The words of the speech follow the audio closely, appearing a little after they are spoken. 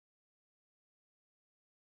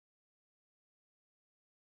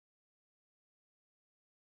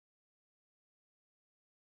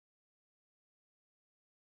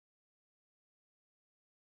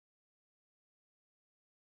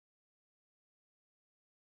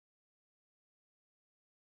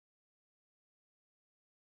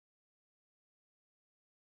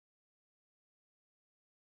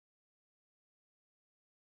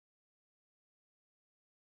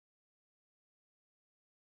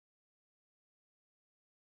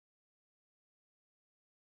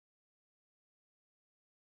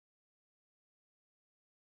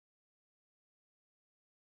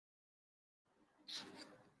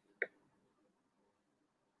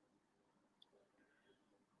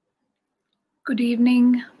Good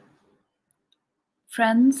evening,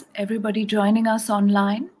 friends, everybody joining us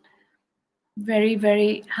online. Very,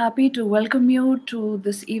 very happy to welcome you to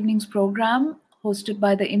this evening's program hosted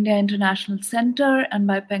by the India International Center and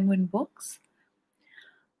by Penguin Books.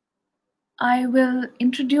 I will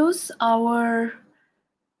introduce our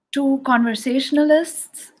two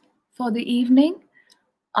conversationalists for the evening,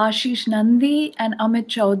 Ashis Nandy and Amit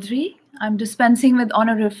Chaudhuri. I'm dispensing with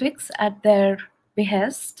honorifics at their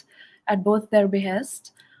behest, at both their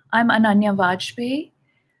behest. I'm Ananya Vajpeyi,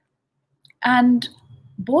 and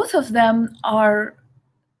both of them are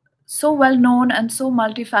so well known and so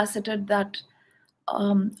multifaceted that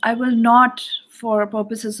I will not, for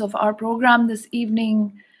purposes of our program this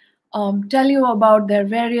evening, tell you about their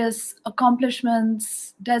various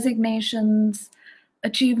accomplishments, designations,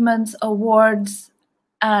 achievements, awards,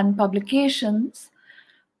 and publications.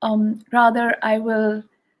 Rather, I will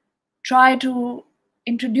try to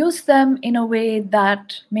introduce them in a way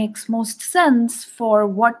that makes most sense for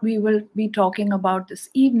what we will be talking about this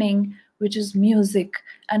evening, which is music,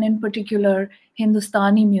 and in particular,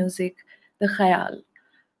 Hindustani music, the khayal.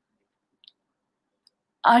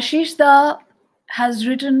 Ashish Da has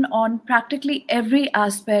written on practically every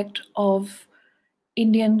aspect of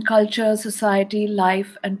Indian culture, society,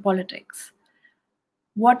 life, and politics.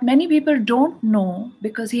 What many people don't know,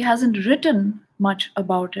 because he hasn't written much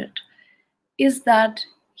about it, is that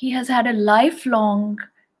he has had a lifelong,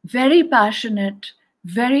 very passionate,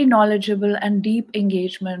 very knowledgeable and deep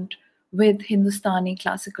engagement with Hindustani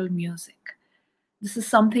classical music. This is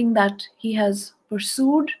something that he has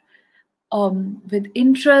pursued with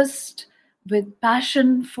interest, with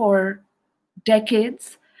passion for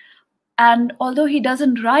decades. And although he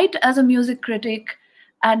doesn't write as a music critic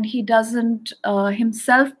and he doesn't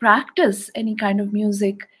himself practice any kind of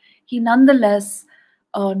music, he nonetheless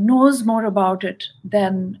knows more about it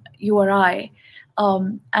than you or I.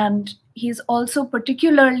 And he's also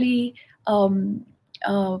particularly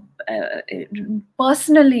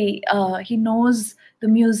personally, he knows the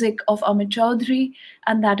music of Amit Chaudhuri,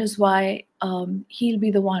 and that is why he'll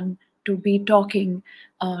be the one to be talking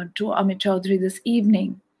to Amit Chaudhuri this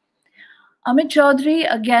evening. Amit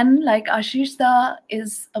Chaudhuri, again, like Ashish Da,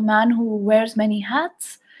 is a man who wears many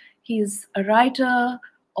hats. He's a writer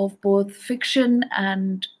of both fiction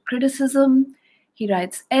and criticism. He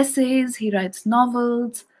writes essays, he writes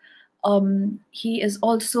novels. He is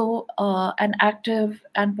also an active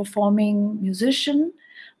and performing musician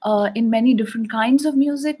in many different kinds of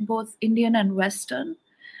music, both Indian and Western.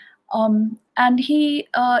 And he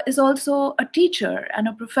is also a teacher and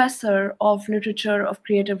a professor of literature, of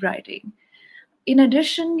creative writing. In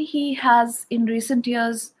addition, he has in recent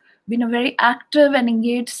years been a very active and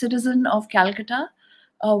engaged citizen of Calcutta,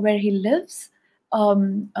 where he lives,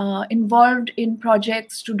 involved in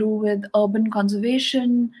projects to do with urban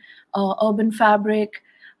conservation, urban fabric,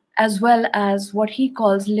 as well as what he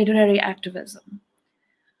calls literary activism.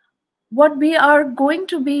 What we are going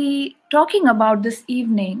to be talking about this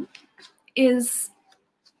evening is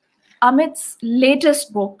Amit's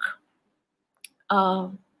latest book,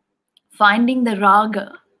 Finding the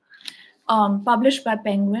Raga, published by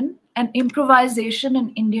Penguin, an improvisation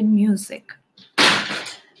in Indian music.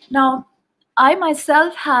 Now, I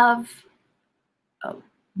myself have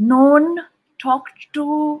known, talked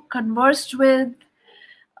to, conversed with,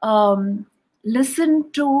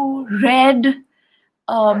 listened to, read,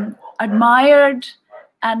 admired,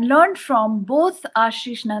 and learned from both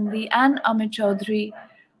Ashis Nandy and Amit Chaudhuri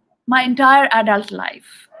my entire adult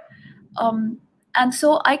life. And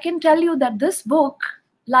so I can tell you that this book,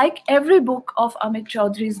 like every book of Amit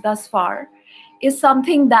Chaudhuri's thus far, is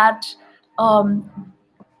something that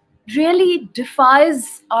really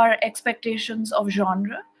defies our expectations of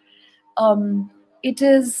genre. It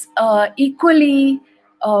is equally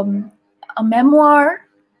a memoir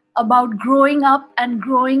about growing up and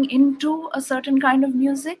growing into a certain kind of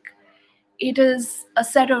music. It is a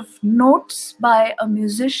set of notes by a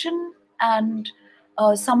musician and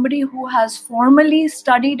somebody who has formally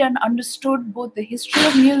studied and understood both the history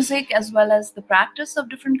of music as well as the practice of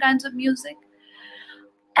different kinds of music.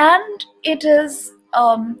 And it is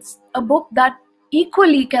a book that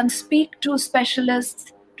equally can speak to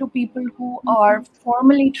specialists, to people who are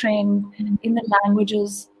formally trained in the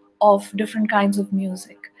languages of different kinds of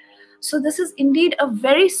music. So this is indeed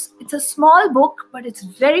it's a small book, but it's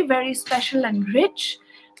very, very special and rich.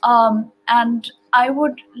 And I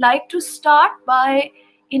would like to start by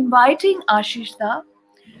inviting Ashish Da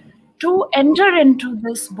to enter into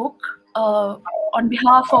this book on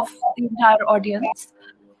behalf of the entire audience.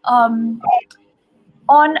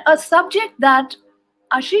 on a subject that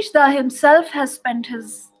Ashish Da himself has spent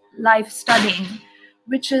his life studying,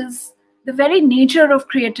 which is the very nature of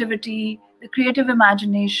creativity, the creative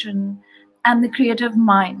imagination, and the creative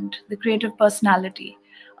mind, the creative personality,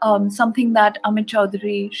 something that Amit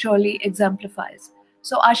Chaudhuri surely exemplifies.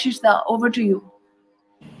 So, Ashish Da, over to you.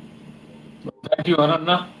 Thank you,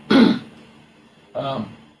 Ananya.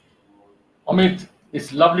 Um, Amit,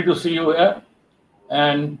 it's lovely to see you here,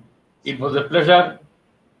 and it was a pleasure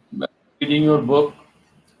reading your book,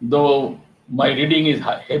 though my reading is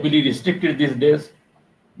heavily restricted these days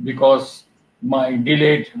because my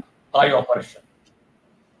delayed eye operation.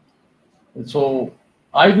 So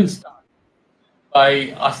I will start by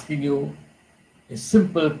asking you a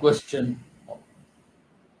simple question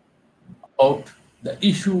about the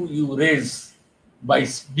issue you raise by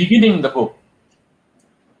beginning the book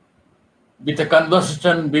with a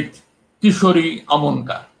conversation with Kishori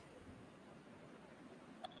Amonka.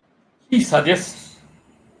 She suggests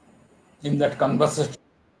in that conversation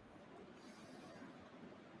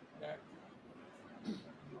that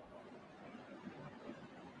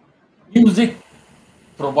music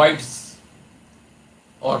provides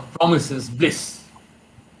or promises bliss.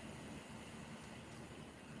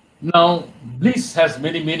 Now, bliss has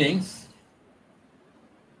many meanings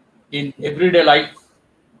in everyday life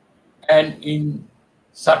and in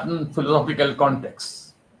certain philosophical contexts.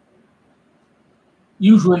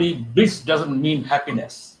 Usually, bliss doesn't mean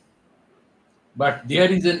happiness, but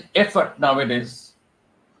there is an effort nowadays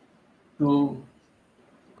to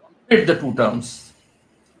separate the two terms.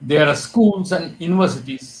 There are schools and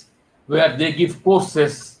universities where they give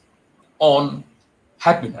courses on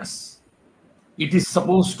happiness. It is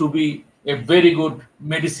supposed to be a very good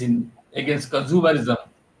medicine against consumerism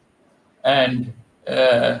and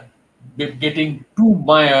getting too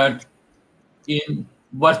mired in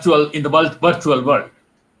the virtual world.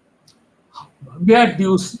 Where do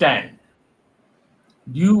you stand?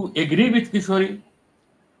 Do you agree with Kishori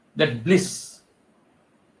that bliss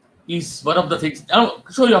is one of the things? Now,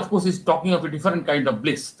 Kishori, of course, is talking of a different kind of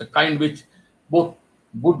bliss, the kind which both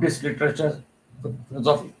Buddhist literature,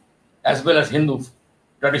 philosophy, as well as Hindu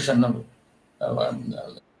tradition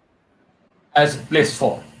as a place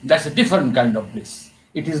for. That's a different kind of bliss.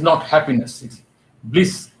 It is not happiness.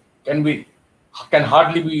 Bliss can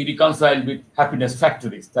hardly be reconciled with happiness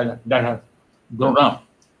factories that have grown up,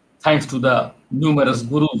 thanks to the numerous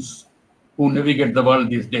gurus who navigate the world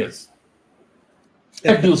these days.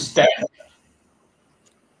 Where do you stand?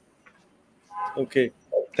 Okay.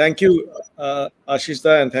 Thank you, Ashish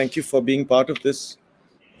Da, and thank you for being part of this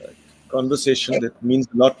conversation. That means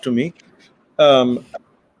a lot to me.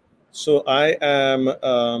 So I am.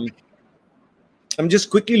 I'm just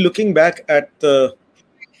quickly looking back at the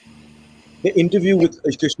interview with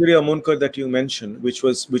Kishori Amonkar that you mentioned, which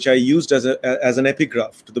I used as an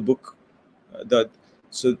epigraph to the book. The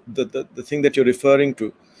thing that you're referring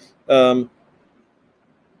to.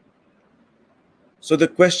 So the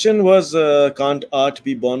question was, can't art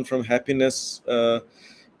be born from happiness?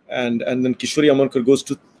 And then Kishori Amonkar goes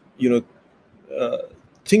to,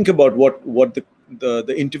 think about what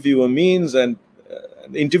the interviewer means, and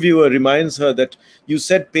the interviewer reminds her that you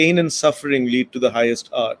said pain and suffering lead to the highest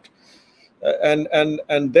art.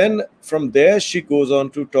 And then from there she goes on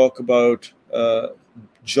to talk about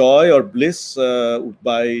joy or bliss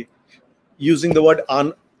by using the word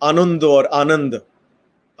ananda or anand.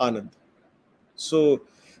 So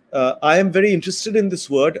I am very interested in this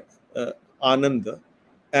word ananda,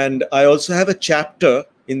 and I also have a chapter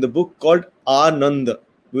in the book called Ananda,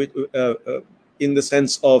 which, in the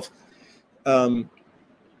sense of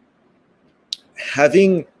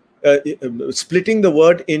having splitting the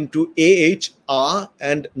word into A-H-A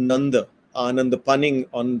and Nanda, Ananda, punning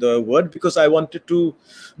on the word, because I wanted to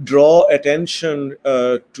draw attention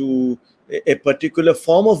to a particular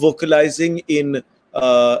form of vocalizing in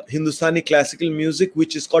Hindustani classical music,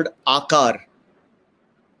 which is called akar.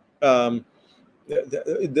 The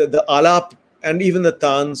alap and even the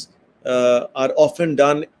tans are often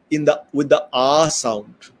done with the ah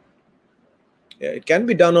sound. It can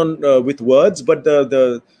be done on with words, but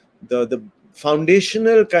the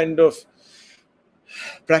foundational kind of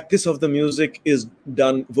practice of the music is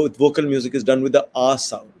done with vocal music is done with the ah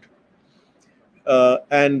sound,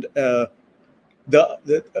 and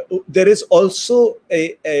there is also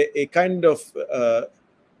a kind of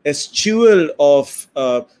estual of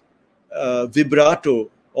vibrato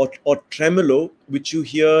or tremolo, which you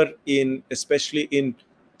hear especially in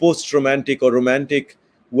post-romantic or romantic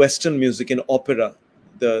Western music, in opera.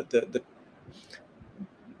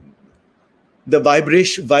 The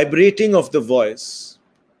vibrating of the voice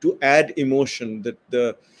to add emotion,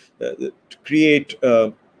 to create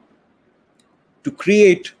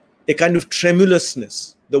a kind of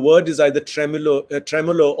tremulousness. The word is either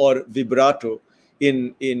tremolo or vibrato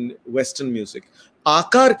in Western music.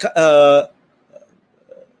 Akar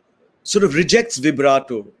sort of rejects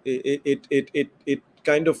vibrato. It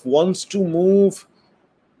kind of wants to move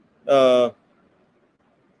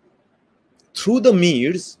through the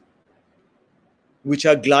meers, which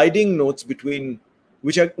are gliding notes between,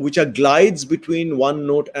 which are glides between one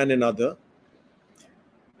note and another,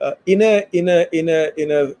 in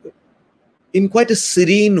quite a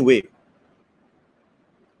serene way,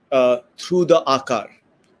 through the akar.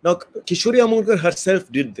 Now, Kishori Amonkar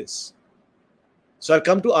herself did this. So I'll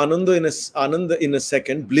come to Ananda in a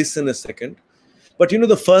second, bliss in a second. But you know,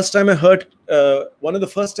 the first time I heard, one of the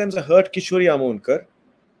first times I heard Kishori Amonkar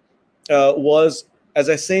was, as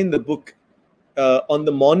I say in the book, on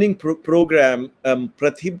the morning program,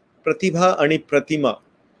 Pratibha Ani Pratima,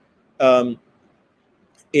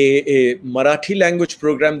 a Marathi language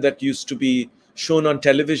program that used to be shown on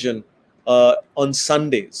television on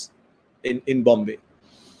Sundays in Bombay.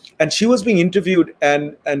 And she was being interviewed,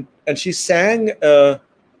 and she sang a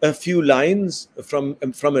few lines from a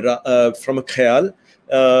khayal,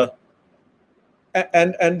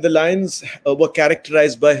 and the lines were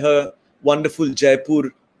characterized by her wonderful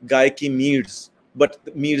Jaipur Gaiki meers, but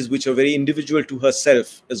meers which are very individual to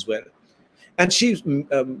herself as well. And she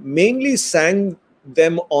mainly sang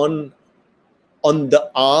them on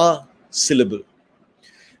the A syllable.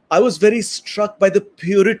 I was very struck by the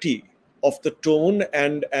purity of the tone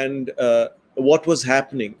and what was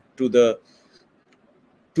happening to the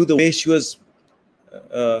way she was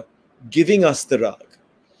giving us the rag.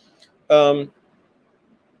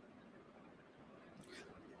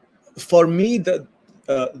 For me, the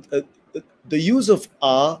use of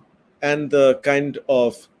A and the kind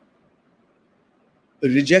of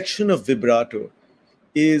rejection of vibrato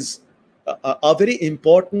is a very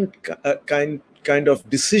important kind of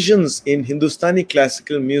decisions in Hindustani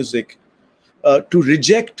classical music, to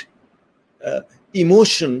reject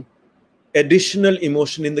emotion, additional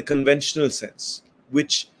emotion in the conventional sense,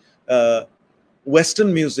 which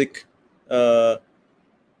Western music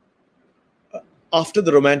after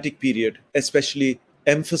the Romantic period especially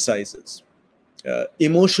emphasizes.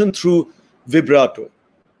 Emotion through vibrato,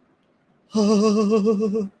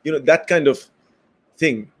 you know, that kind of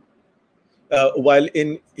thing. While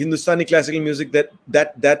in Hindustani classical music,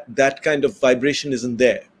 that kind of vibration isn't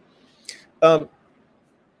there.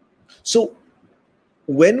 So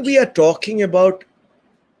when we are talking about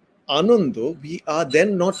Anando, we are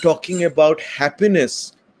then not talking about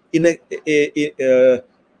happiness we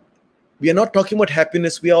are not talking about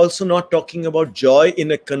happiness. We are also not talking about joy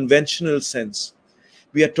in a conventional sense.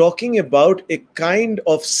 We are talking about a kind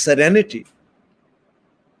of serenity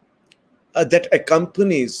that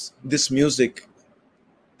accompanies this music,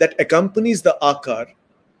 that accompanies the akar,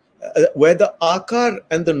 where the akar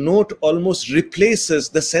and the note almost replaces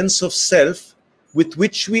the sense of self with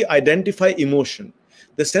which we identify emotion.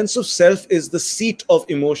 The sense of self is the seat of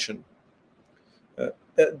emotion.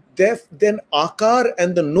 Then akar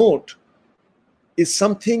and the note is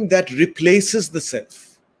something that replaces the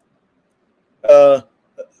self.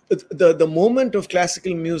 The moment of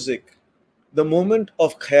classical music, the moment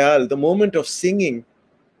of khayal, the moment of singing,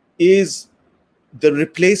 is the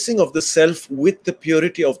replacing of the self with the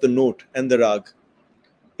purity of the note and the rag.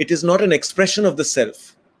 It is not an expression of the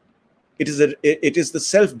self. It is the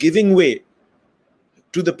self giving way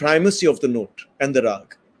to the primacy of the note and the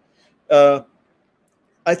rag.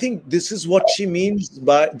 I think this is what she means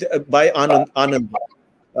by Ananda.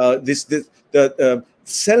 The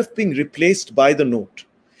self being replaced by the note.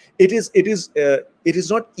 It is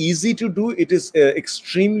not easy to do. It is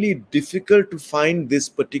extremely difficult to find this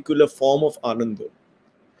particular form of Ananda,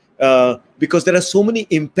 because there are so many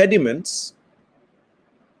impediments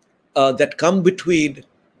that come between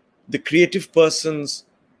the creative person's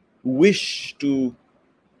wish to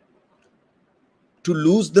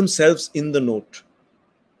lose themselves in the note.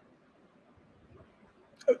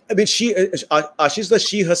 I mean, Ashis,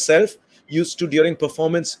 she herself used to, during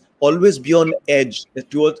performance, always be on edge,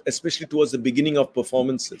 especially towards the beginning of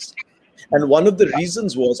performances. And one of the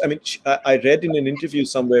reasons was, I mean, I read in an interview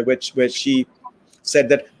somewhere where she said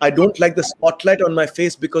that I don't like the spotlight on my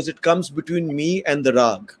face because it comes between me and the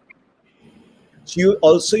rag. She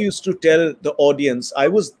also used to tell the audience, I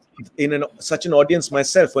was in such an audience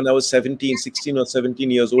myself when I was 16 or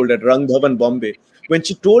 17 years old at Rang Bhavan, Bombay, when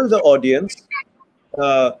she told the audience,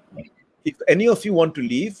 if any of you want to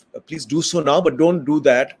leave, please do so now, but don't do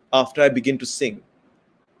that after I begin to sing.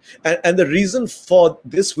 And the reason for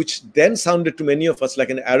this, which then sounded to many of us like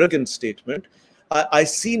an arrogant statement, I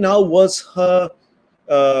see now was her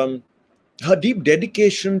deep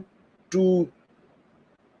dedication to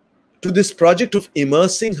this project of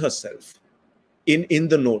immersing herself in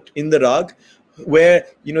the note, in the rag, where,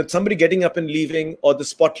 you know, somebody getting up and leaving or the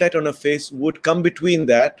spotlight on her face would come between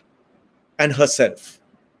that and herself.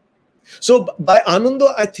 So by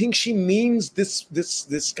Ananda, I think she means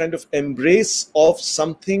this kind of embrace of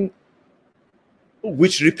something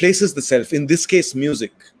which replaces the self, in this case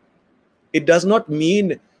music. It does not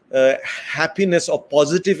mean happiness or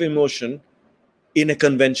positive emotion in a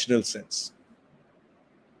conventional sense.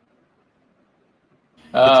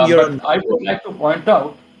 But I would like to point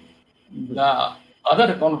out the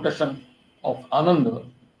other connotation of Ananda,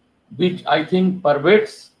 which I think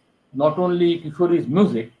pervades not only Kishori's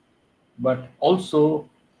music, but also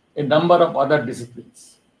a number of other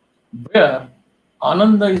disciplines, where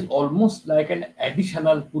Ananda is almost like an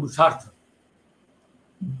additional Purushartha.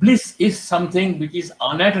 Bliss is something which is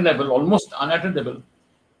unattainable, almost unattainable,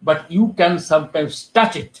 but you can sometimes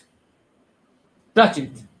touch it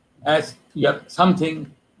as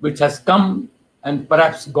something which has come and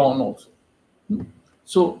perhaps gone also.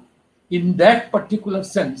 So in that particular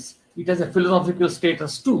sense, it has a philosophical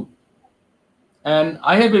status too. And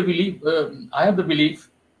I have the belief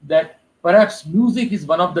that perhaps music is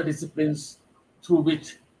one of the disciplines through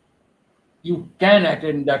which you can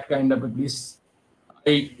attain that kind of a bliss.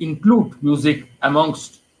 I include music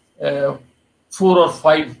amongst 4 or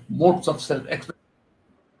 5 modes of self-expression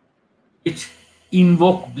which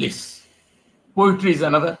invoke bliss. Poetry is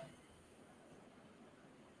another.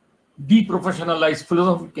 Deprofessionalized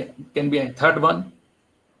philosophy can be a third one.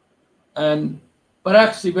 And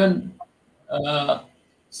perhaps even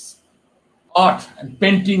art and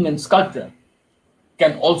painting and sculpture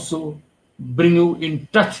can also bring you in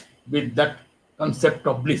touch with that concept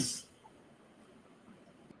of bliss,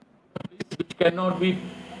 which cannot be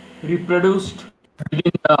reproduced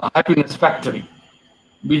within the happiness factory,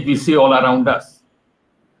 which we see all around us.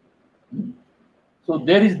 So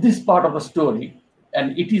there is this part of the story,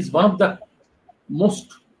 and it is one of the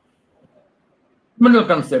most fundamental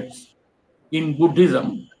concepts in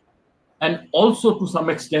Buddhism, and also to some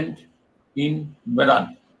extent in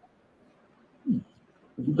Vedanta.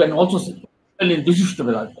 You can also see in Vishishta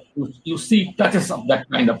Vedanta, you see touches of that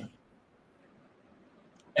kind of.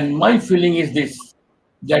 And my feeling is this,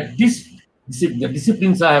 that the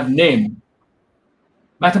disciplines I have named,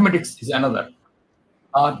 mathematics is another,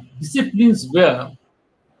 are disciplines where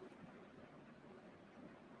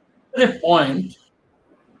at a point,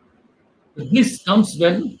 the bliss comes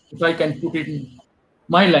when, if I can put it in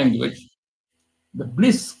my language, the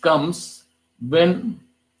bliss comes when,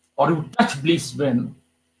 or you touch bliss when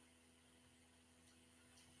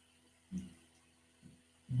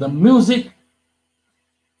the music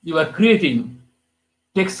you are creating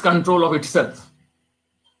takes control of itself.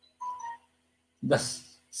 The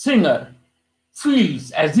singer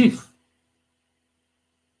feels as if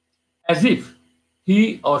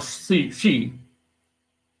he or she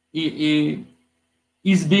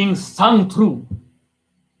is being sung through.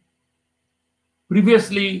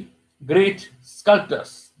 Previously, great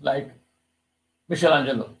sculptors like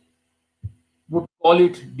Michelangelo would call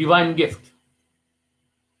it divine gift.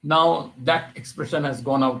 Now that expression has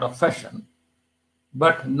gone out of fashion,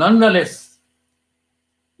 but nonetheless,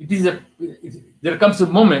 there comes a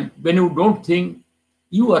moment when you don't think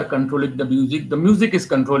you are controlling the music is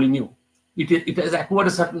controlling you. It has acquired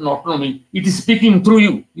a certain autonomy. It is speaking through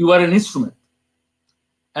you. You are an instrument.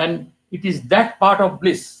 And it is that part of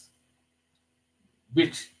bliss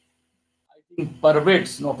which I think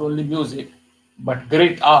pervades not only music, but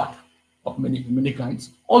great art of many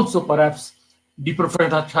kinds. Also perhaps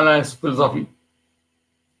deprofessionalized philosophy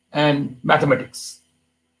and mathematics.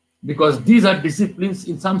 Because these are disciplines,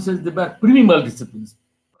 in some sense, they are primal disciplines,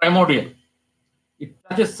 primordial. It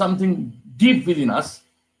touches something deep within us,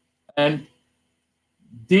 and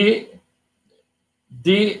they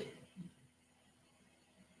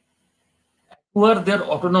acquire their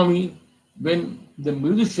autonomy when the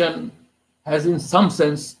musician has, in some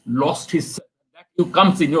sense, lost his self. That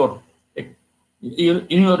comes in your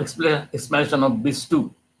explanation of this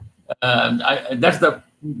too. That's the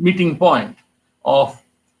meeting point of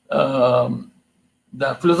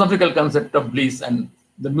the philosophical concept of bliss and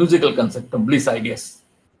the musical concept of bliss, I guess.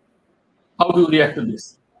 How do you react to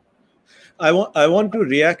this? I want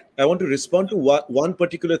to respond to one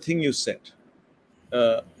particular thing you said,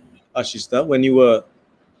 Ashis, when you were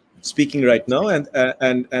speaking right now, and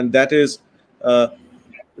that is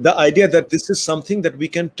the idea that this is something that we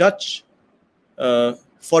can touch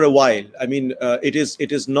for a while. I mean, it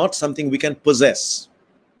is not something we can possess.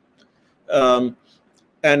 And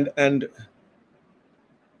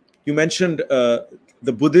you mentioned the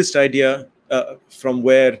Buddhist idea, from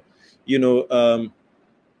where, you know,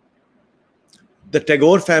 the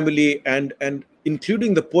Tagore family and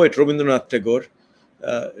including the poet Rabindranath Tagore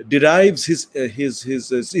derives his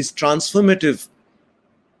transformative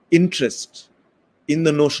interest in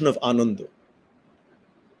the notion of Ananda.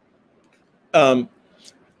 I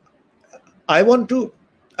want to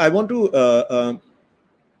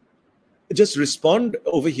just respond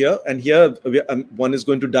over here, and here one is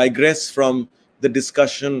going to digress from the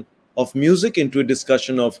discussion of music into a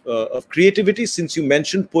discussion of creativity. Since you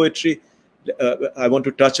mentioned poetry, I want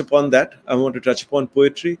to touch upon that. I want to touch upon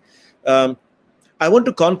poetry. I want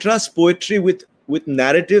to contrast poetry with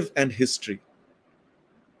narrative and history.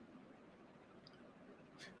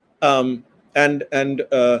 So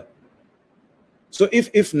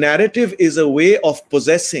if narrative is a way of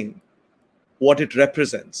possessing what it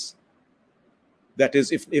represents, that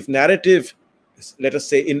is, if narrative, let us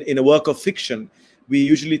say in a work of fiction, we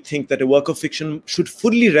usually think that a work of fiction should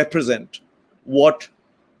fully represent what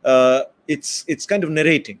it's kind of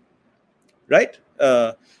narrating, right?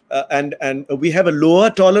 And we have a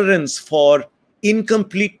lower tolerance for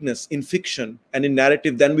incompleteness in fiction and in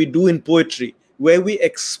narrative than we do in poetry, where we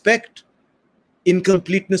expect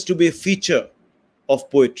incompleteness to be a feature of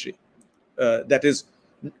poetry. That is,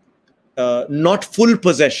 not full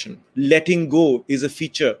possession, letting go is a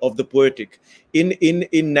feature of the poetic.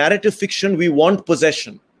 In narrative fiction, we want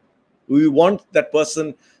possession. We want that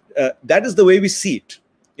person. That is the way we see it.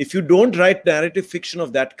 If you don't write narrative fiction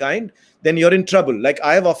of that kind, then you're in trouble. Like,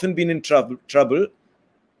 I have often been in trouble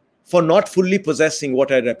for not fully possessing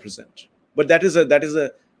what I represent. But that is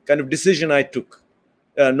a kind of decision I took,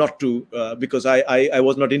 not to, because I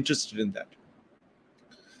was not interested in that.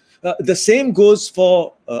 The same goes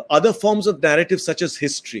for other forms of narrative, such as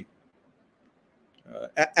history,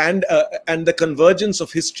 and the convergence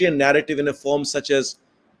of history and narrative in a form such as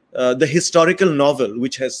the historical novel,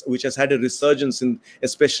 which has had a resurgence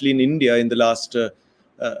especially in India in the last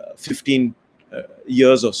 15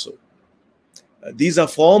 years or so. These are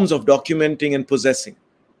forms of documenting and possessing.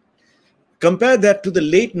 Compare that to the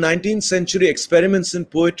late 19th century experiments in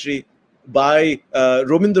poetry by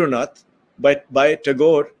Rabindranath, by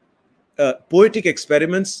Tagore. Poetic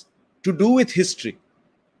experiments to do with history,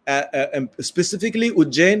 specifically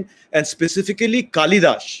Ujjain and specifically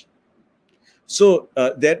Kalidas. So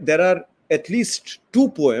there are at least two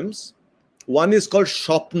poems. One is called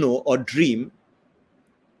Shopno, or Dream,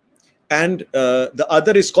 and the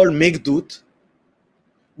other is called Meghdut,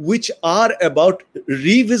 which are about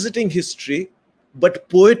revisiting history, but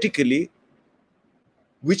poetically,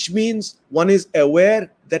 which means one is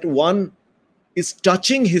aware that one is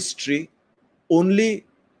touching history only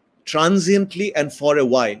transiently and for a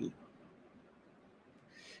while.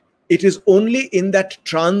 It is only in that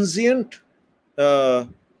transient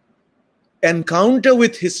encounter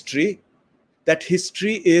with history that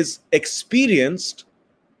history is experienced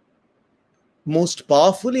most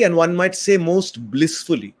powerfully, and one might say most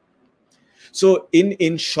blissfully. So in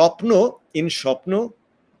Shopno,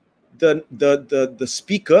 the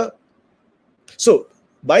speaker. So,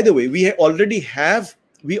 by the way, we already have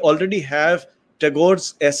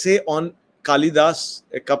Tagore's essay on Kalidas,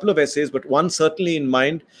 a couple of essays, but one certainly in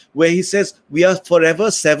mind, where he says we are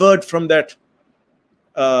forever severed from that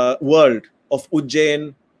world of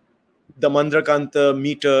Ujjain, the Mandrakanta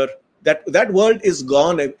meter. That world is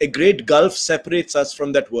gone. A great gulf separates us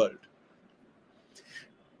from that world.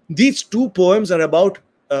 These two poems are about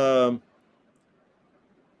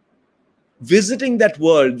visiting that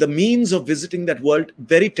world, the means of visiting that world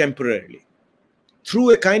very temporarily, through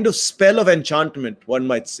a kind of spell of enchantment, one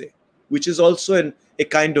might say, which is also a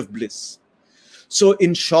kind of bliss. So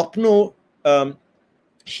in Shopno, the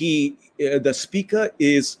speaker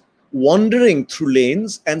is wandering through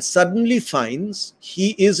lanes and suddenly finds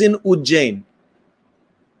he is in Ujjain.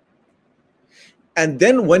 And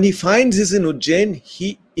then when he finds he's in Ujjain,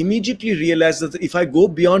 he immediately realizes that if I go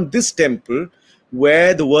beyond this temple,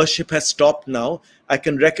 where the worship has stopped now, I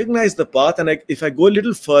can recognize the path, and if I go a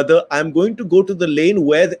little further, I'm going to go to the lane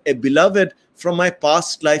where a beloved from my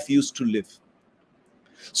past life used to live.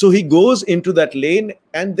 So he goes into that lane,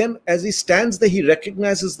 and then as he stands there, he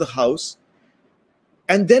recognizes the house,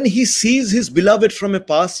 and then he sees his beloved from a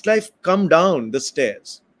past life come down the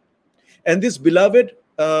stairs. And this beloved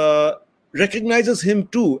recognizes him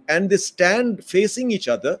too, and they stand facing each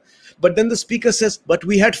other. But then the speaker says, but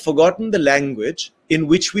we had forgotten the language in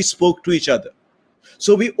which we spoke to each other.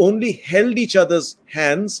 So we only held each other's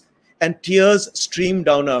hands and tears stream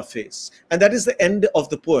down our face. And that is the end of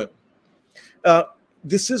the poem.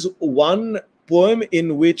 This is one poem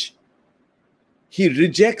in which he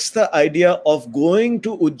rejects the idea of going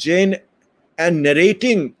to Ujjain and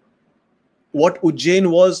narrating what Ujjain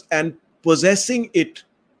was and possessing it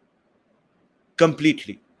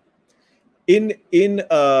completely. In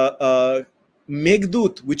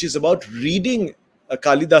Meghdut, which is about reading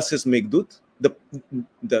Kalidas's Meghdut, the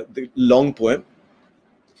long poem,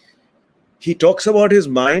 he talks about his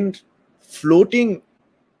mind floating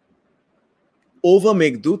over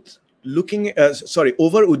Meghdut,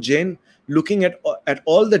 over Ujjain, looking at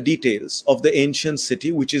all the details of the ancient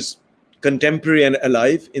city, which is contemporary and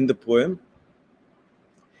alive in the poem.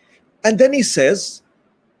 And then he says,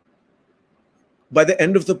 by the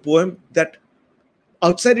end of the poem, that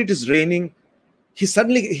outside it is raining.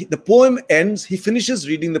 The poem ends, he finishes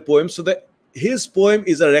reading the poem, so that his poem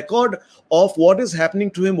is a record of what is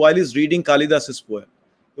happening to him while he's reading Kalidas's poem,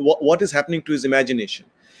 what is happening to his imagination.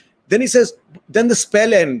 Then he says, then the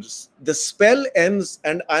spell ends. The spell ends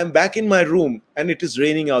and I'm back in my room and it is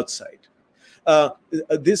raining outside.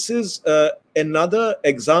 This is another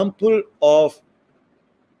example of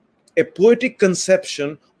a poetic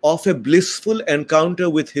conception of a blissful encounter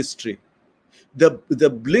with history. The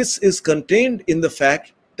bliss is contained in the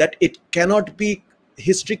fact that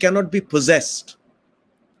history cannot be possessed.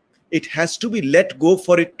 It has to be let go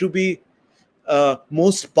for it to be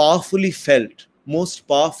most powerfully felt, most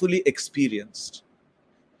powerfully experienced.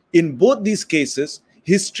 In both these cases,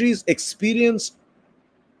 history is experienced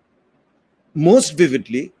most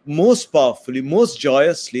vividly, most powerfully, most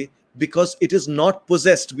joyously, because it is not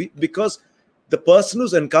possessed, because the person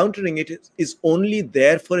who's encountering it is only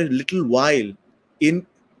there for a little while in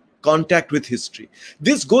contact with history.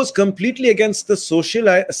 This goes completely against the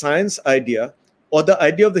social science idea, or the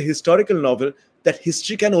idea of the historical novel, that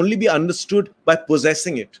history can only be understood by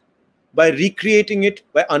possessing it, by recreating it,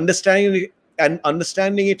 by understanding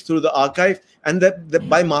it through the archive, and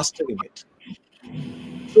by mastering it.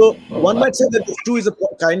 So one might say that this too is a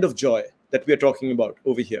kind of joy that we are talking about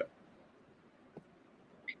over here.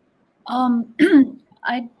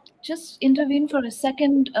 I just intervene for a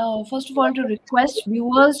second, first of all, to request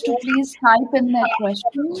viewers to please type in their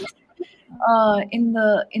questions in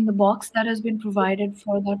the box that has been provided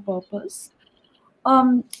for that purpose.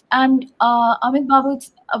 And Amit Babu,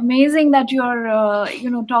 it's amazing that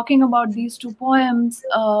you're talking about these two poems.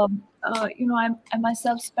 I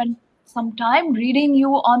myself spent some time reading you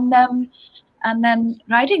on them and then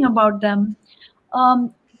writing about them.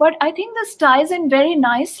 But I think this ties in very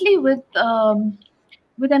nicely with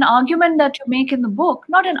an argument that you make in the book.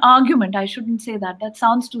 Not an argument, I shouldn't say that. That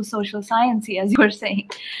sounds too social sciencey, as you were saying.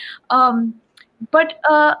 But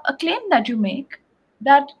a claim that you make,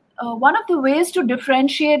 that one of the ways to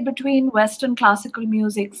differentiate between Western classical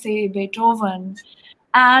music, say Beethoven,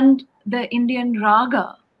 and the Indian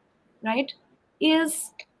Raga, right,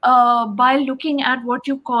 is by looking at what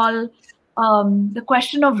you call the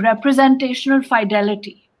question of representational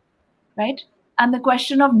fidelity, right, and the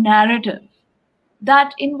question of narrative.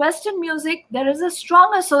 That in Western music, there is a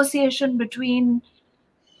strong association between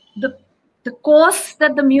the course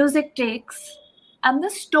that the music takes and the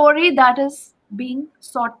story that is being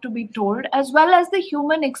sought to be told, as well as the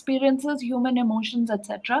human experiences, human emotions,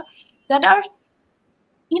 etc., that are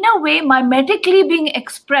in a way mimetically being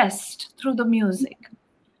expressed through the music.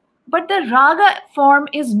 But the raga form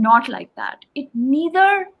is not like that. It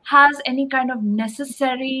neither has any kind of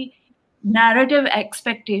necessary narrative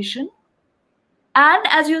expectation, and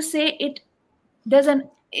as you say, there's an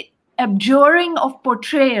abjuring of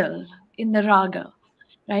portrayal in the raga,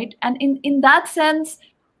 right? And in that sense,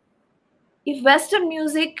 if Western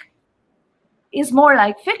music is more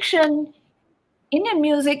like fiction, Indian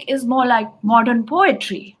music is more like modern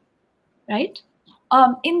poetry, right?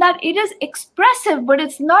 In that it is expressive, but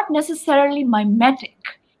it's not necessarily mimetic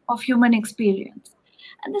of human experience.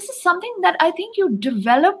 And this is something that I think you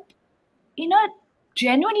develop in a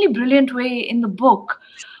genuinely brilliant way in the book.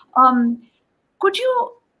 Could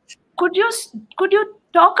you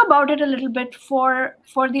talk about it a little bit for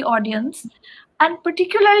the audience? And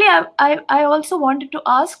particularly, I also wanted to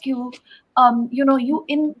ask you, you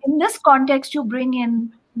in this context, you bring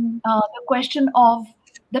in the question of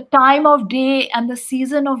the time of day and the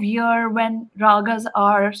season of year when ragas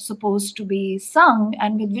are supposed to be sung,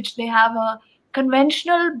 and with which they have a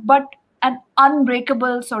conventional but an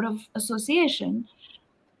unbreakable sort of association.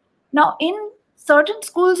 Now, in certain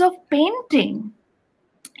schools of painting,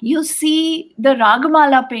 you see the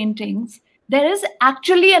Ragamala paintings, there is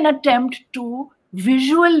actually an attempt to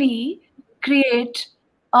visually create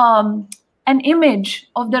an image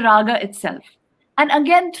of the raga itself. And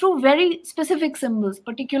again, through very specific symbols,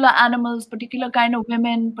 particular animals, particular kind of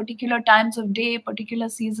women, particular times of day, particular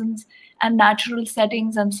seasons, and natural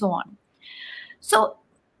settings, and so on. So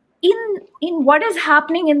in what is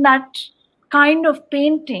happening in that kind of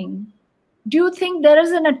painting, do you think there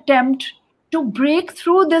is an attempt to break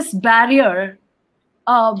through this barrier,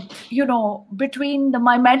 between the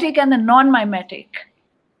mimetic and the non-mimetic,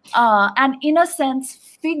 and in a sense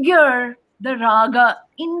figure the raga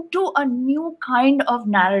into a new kind of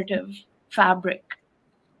narrative fabric?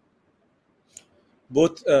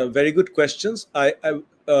 Both very good questions.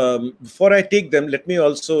 Before I take them, let me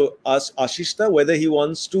also ask Ashishta whether he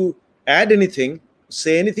wants to add anything,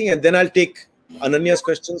 say anything, and then I'll take Ananya's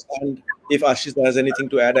questions. And if Ashishta has anything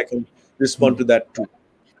to add, I can respond to that too.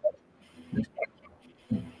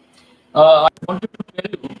 I wanted to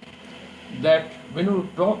tell you that when you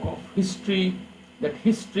talk of history, that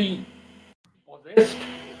history possessed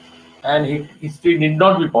and history need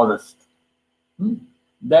not be possessed.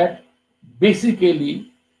 That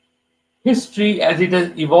basically history, as it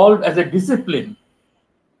has evolved as a discipline,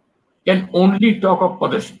 can only talk of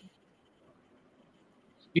possession.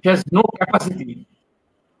 It has no capacity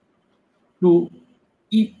to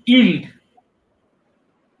yield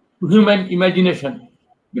to human imagination,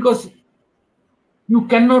 because you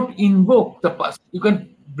cannot invoke the past. You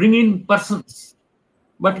can bring in persons,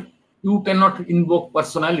 but you cannot invoke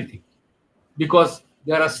personality, because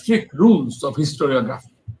there are strict rules of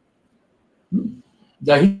historiography.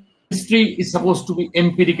 The history is supposed to be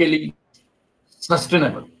empirically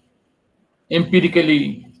sustainable,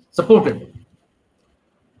 empirically supportable.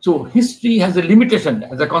 So history has a limitation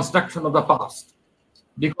as a construction of the past,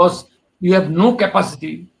 because you have no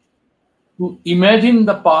capacity to imagine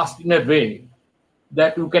the past in a way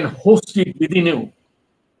that you can host it within you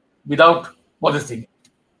without possessing it.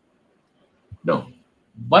 No.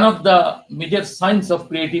 One of the major signs of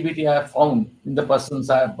creativity I have found in the persons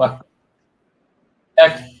I have worked,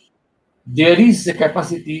 that there is a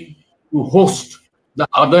capacity to host the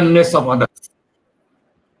otherness of others.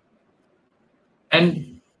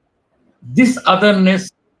 And this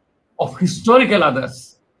otherness of historical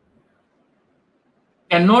others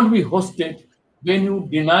cannot be hosted when you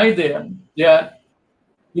deny them their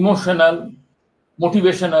emotional,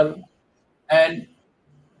 motivational, and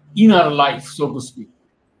inner life, so to speak.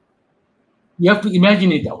 You have to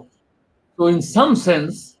imagine it out. So in some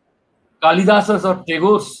sense, Kalidasa's or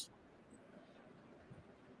Tagore's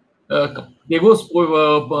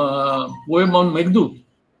poem on Meghdut,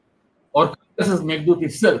 or Kalidasa's Meghdut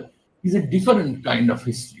itself, is a different kind of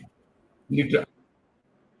history. It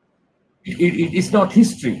is not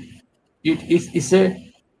history. It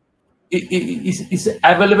is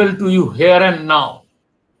available to you here and now,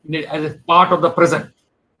 as a part of the present.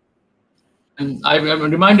 And I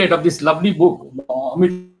am reminded of this lovely book.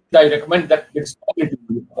 Amit, I recommend that it's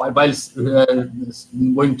while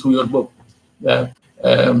going through your book.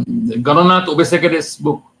 Gananath Obesekere's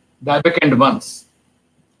book, The Awakened Ones,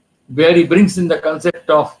 where he brings in the concept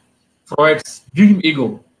of Freud's dream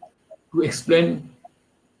ego to explain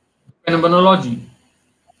phenomenology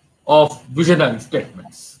of visionary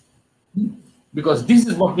statements. Because this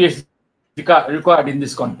is what we are required in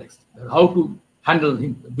this context, how to handle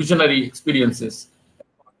visionary experiences.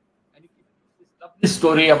 And this lovely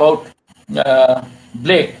story about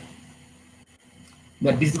Blake,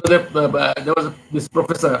 that there was this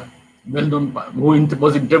professor, well-known, who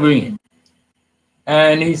was interviewing him.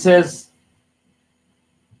 And he says,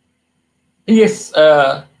 yes,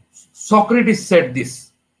 Socrates said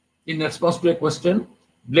this. In response to a question,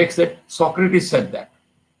 Blake said, Socrates said that.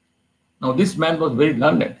 Now, this man was very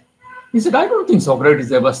learned. He said, I don't think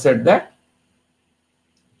Socrates ever said that.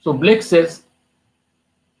 So Blake says,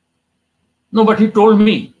 no, but he told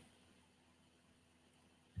me.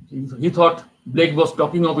 He thought Blake was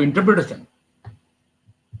talking of interpretation.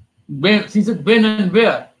 He said, when and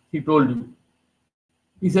where? He told you.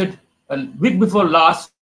 He said, a week before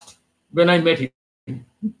last, when I met him.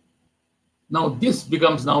 Now this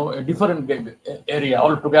becomes now a different area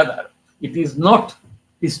altogether. It is not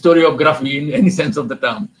historiography in any sense of the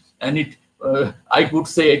term, and it, I could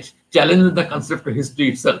say, it challenges the concept of history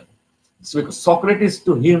itself. So Socrates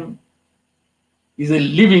to him is a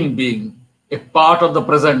living being, a part of the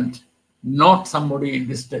present, not somebody in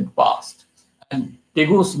distant past. And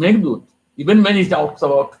Tagore's Meghdut, even when he talks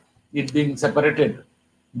about it being separated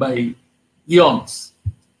by eons,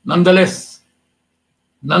 nonetheless,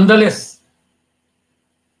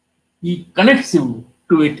 he connects you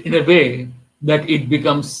to it in a way that it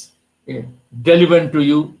becomes relevant to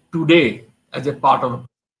you today as a part of it.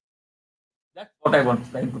 That's what I was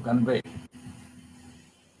trying to convey.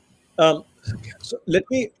 So let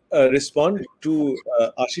me respond to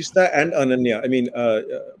Ashista and Ananya. I mean,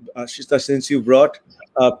 Ashista, since you brought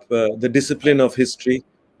up the discipline of history,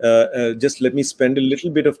 just let me spend a little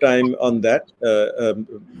bit of time on that.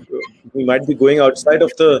 We might be going outside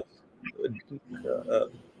of the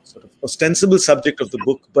sort of ostensible subject of the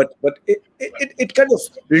book, but it kind of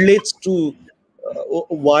relates to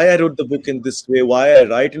why I wrote the book in this way, why I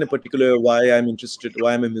write in a particular way, why I'm interested,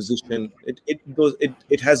 why I'm a musician.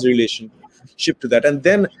 It has relationship to that. And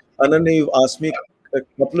then Ananya, you've asked me a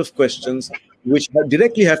couple of questions which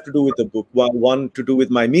directly have to do with the book. One to do with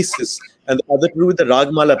my mimesis, and the other to do with the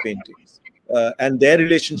Ragmala paintings and their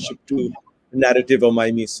relationship to narrative or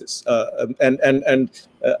mimesis. I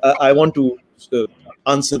want to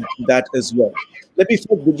answer that as well. Let me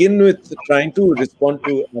first begin with trying to respond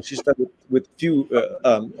to Ashishta with few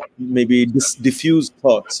maybe diffused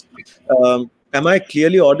thoughts. Am I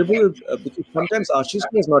clearly audible? Because sometimes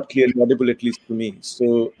Ashishta is not clearly audible, at least to me.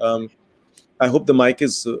 So I hope the mic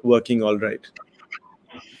is working all right.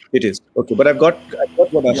 It is. Okay, but I've got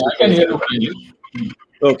what Ashishta I can hear you clearly.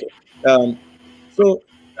 Okay. So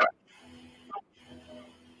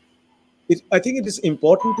I think it is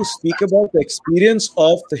important to speak about the experience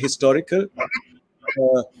of the historical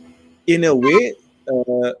in a way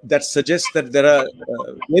that suggests that there are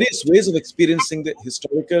various ways of experiencing the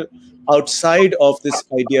historical outside of this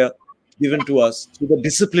idea given to us through the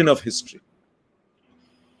discipline of history.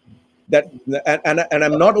 And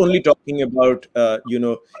I'm not only talking about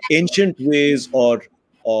ancient ways or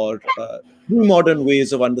modern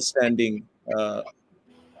ways of understanding the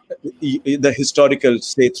historical,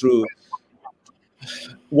 say through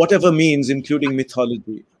whatever means, including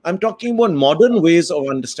mythology. I'm talking about modern ways of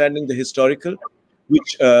understanding the historical,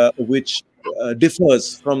 which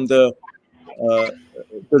differs from the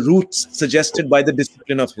roots suggested by the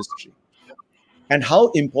discipline of history, and how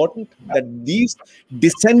important that these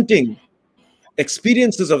dissenting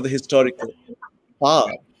experiences of the historical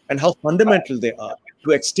are, and how fundamental they are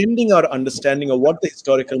to extending our understanding of what the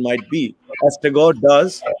historical might be, as Tagore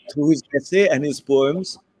does through his essay and his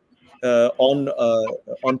poems on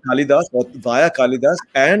Kalidas, or via Kalidas,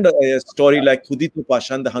 and a story like Khuditu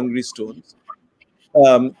Pashan, The Hungry Stones,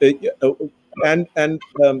 and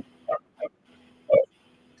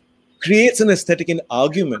creates an aesthetic in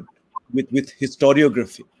argument with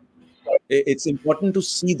historiography. It's important to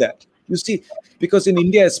see that. You see, because in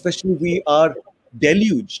India especially, we are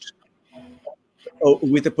deluged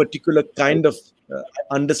with a particular kind of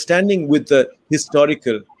understanding with the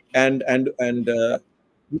historical, and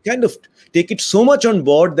we kind of take it so much on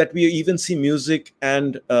board that we even see music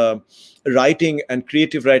and writing and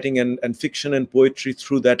creative writing and fiction and poetry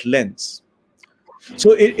through that lens.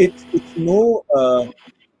 So it's no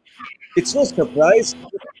surprise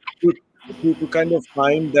to kind of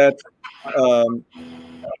find that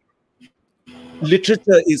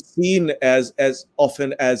literature is seen as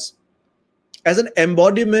often as an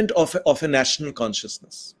embodiment of a national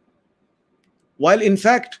consciousness, while in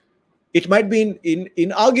fact it might be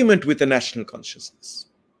in argument with the national consciousness.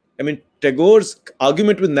 I mean, Tagore's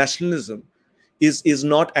argument with nationalism is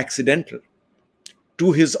not accidental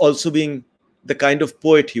to his also being the kind of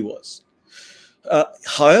poet he was.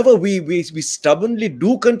 However, we stubbornly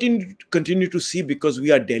do continue to see, because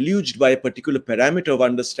we are deluged by a particular parameter of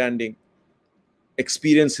understanding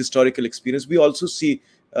experience, historical experience, we also see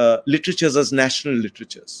literatures as national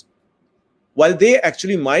literatures, while they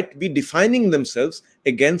actually might be defining themselves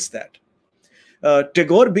against that.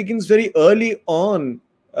 Tagore begins very early on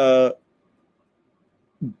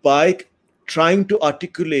by trying to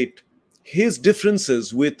articulate his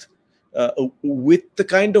differences with the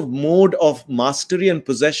kind of mode of mastery and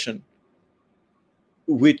possession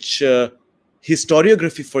which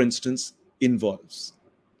historiography, for instance, involves.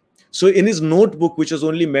 So in his notebook, which was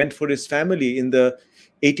only meant for his family in the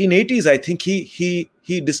 1880s, I think he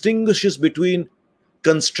distinguishes between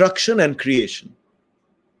construction and creation.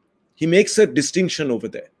 He makes a distinction over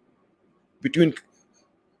there between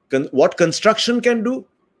what construction can do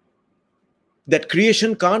that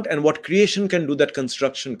creation can't, and what creation can do that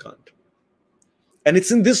construction can't. And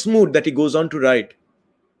it's in this mood that he goes on to write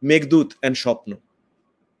Meghdut and Shopno.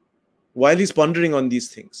 While he's pondering on these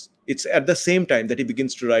things, it's at the same time that he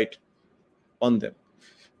begins to write on them.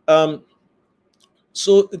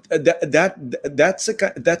 So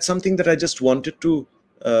that's something that I just wanted to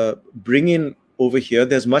bring in over here.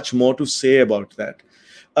 There's much more to say about that.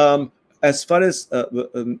 As far as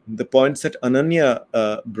the points that Ananya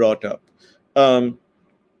brought up,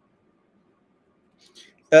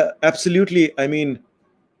 absolutely. I mean,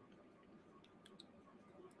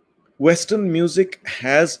 Western music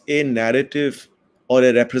has a narrative or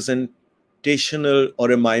a representational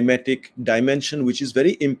or a mimetic dimension which is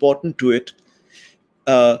very important to it,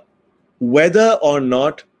 whether or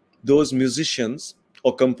not those musicians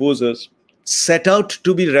or composers set out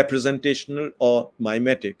to be representational or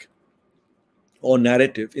mimetic or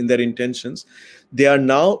narrative in their intentions, they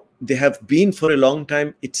have been for a long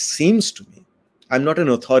time, it seems to me, I'm not an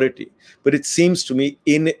authority, but it seems to me,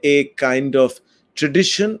 in a kind of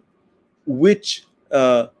tradition which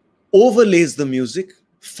overlays the music,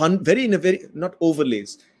 not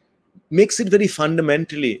overlays, makes it very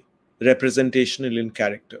fundamentally representational in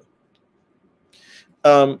character.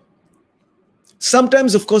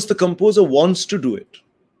 Sometimes, of course, the composer wants to do it.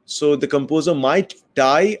 So the composer might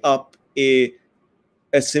tie up a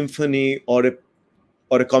symphony or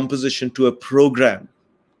a composition to a program,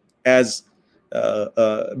 as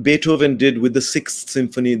Beethoven did with the Sixth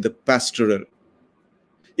Symphony, the Pastoral.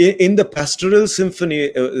 In the Pastoral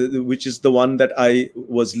Symphony, which is the one that I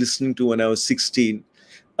was listening to when I was 16,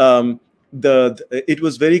 it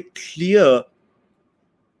was very clear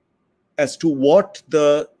as to what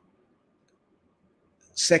the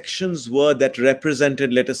sections were that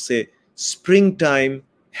represented, let us say, springtime,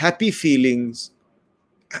 happy feelings,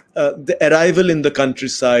 the arrival in the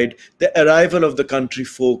countryside, the arrival of the country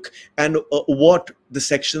folk, and what the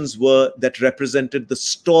sections were that represented the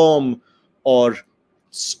storm or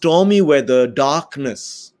stormy weather,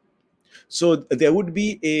 darkness. So there would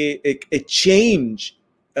be a change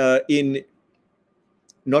in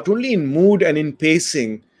not only in mood and in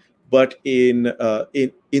pacing, but in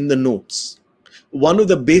the notes. One of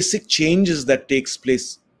the basic changes that takes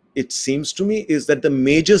place, it seems to me, is that the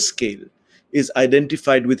major scale is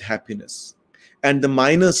identified with happiness, and the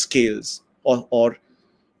minor scales or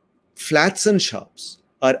flats and sharps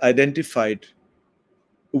are identified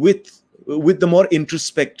with the more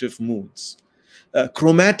introspective moods.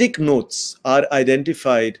 Chromatic notes are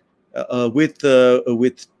identified often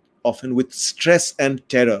with stress and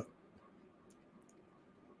terror.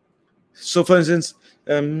 So, for instance,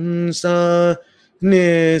 sa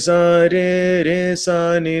ni sa re re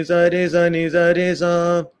sa ni sa re sa ni sa re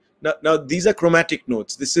sa. Now these are chromatic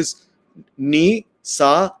notes. This is ni,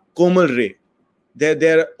 sa, komal, re.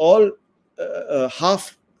 They're all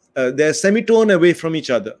they're semitone away from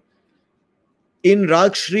each other. In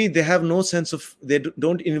Rag Shri, they have no sense of, they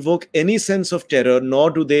don't invoke any sense of terror,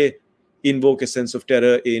 nor do they invoke a sense of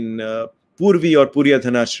terror in Purvi or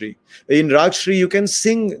Puryadhana Shri. In Rag Shri, you can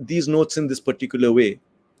sing these notes in this particular way.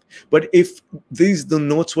 But if the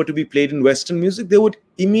notes were to be played in Western music, they would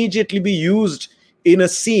immediately be used in a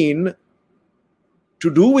scene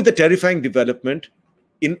to do with the terrifying development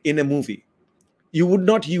in a movie. You would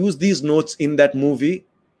not use these notes in that movie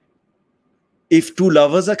if two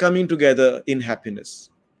lovers are coming together in happiness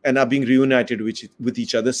and are being reunited with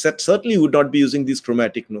each other. Certainly you would not be using these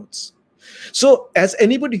chromatic notes. So as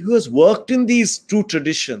anybody who has worked in these two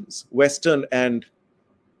traditions, Western and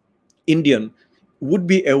Indian, would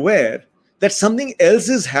be aware that something else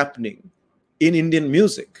is happening in Indian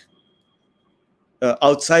music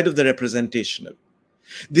outside of the representational.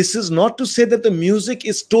 This is not to say that the music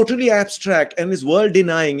is totally abstract and is world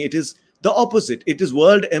denying. It is the opposite. It is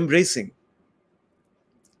world embracing.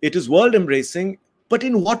 It is world embracing, but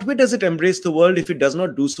in what way does it embrace the world if it does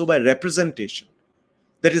not do so by representation?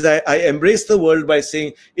 That is, I embrace the world by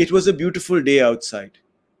saying it was a beautiful day outside.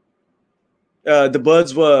 The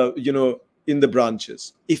birds were, in the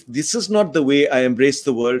branches. If this is not the way I embrace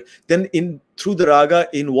the world, then through the raga,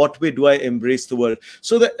 in what way do I embrace the world?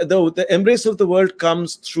 So the embrace of the world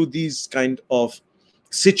comes through these kind of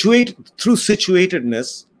through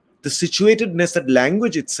situatedness, the situatedness that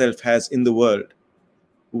language itself has in the world,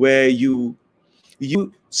 where you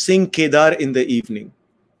sing Kedar in the evening.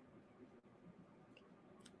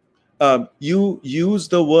 You use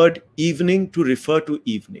the word evening to refer to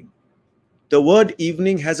evening. The word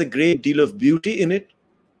evening has a great deal of beauty in it,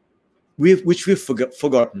 which we've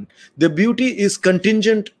forgotten. The beauty is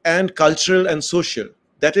contingent and cultural and social.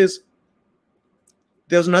 That is,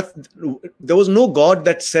 there was no God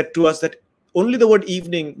that said to us that only the word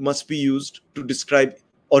evening must be used to describe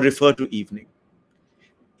or refer to evening.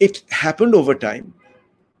 It happened over time.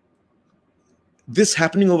 This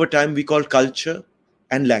happening over time we call culture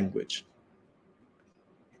and language.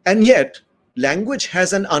 And yet, language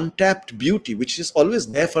has an untapped beauty, which is always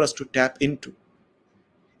there for us to tap into.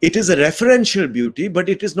 It is a referential beauty, but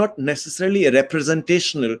it is not necessarily a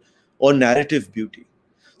representational or narrative beauty.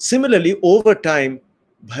 Similarly, over time,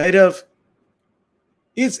 Bhairav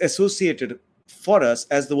is associated for us,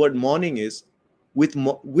 as the word morning is, with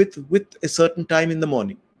a certain time in the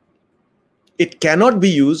morning. It cannot be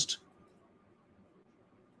used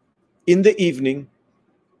in the evening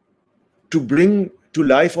bring to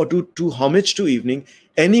life or to homage to evening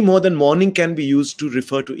any more than morning can be used to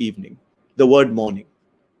refer to evening, the word morning.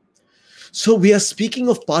 So we are speaking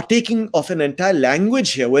of partaking of an entire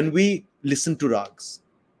language here when we listen to rags.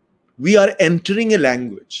 We are entering a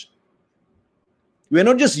language. We are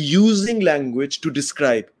not just using language to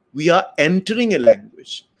describe. We are entering a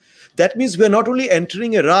language. That means we are not only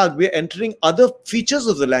entering a rag, we are entering other features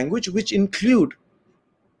of the language, which include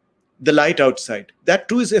the light outside. That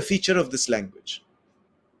too is a feature of this language.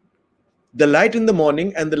 The light in the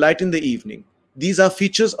morning and the light in the evening. These are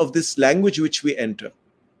features of this language which we enter.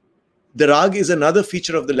 The rag is another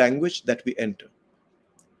feature of the language that we enter.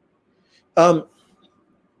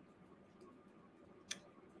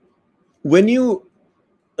 When you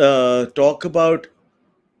talk about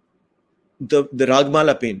the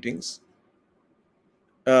Ragmala paintings,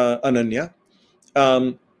 Ananya,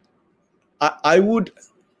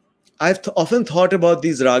 I've often thought about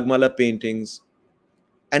these Ragmala paintings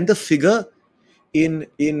and the figure in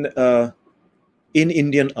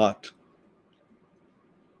Indian art.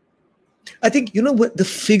 I think, you know, the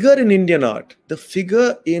figure in Indian art, the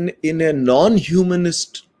figure in a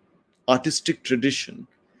non-humanist artistic tradition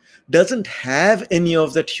doesn't have any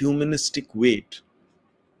of that humanistic weight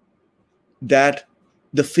that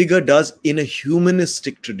the figure does in a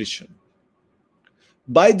humanistic tradition.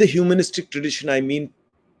 By the humanistic tradition, I mean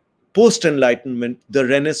post-Enlightenment, the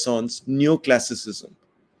Renaissance, Neoclassicism.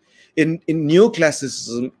 In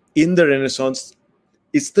Neoclassicism, in the Renaissance,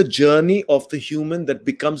 it's the journey of the human that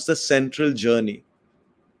becomes the central journey.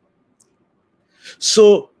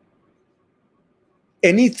 So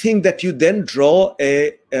anything that you then draw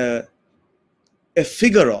a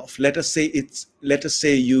figure of, let us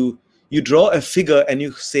say you draw a figure and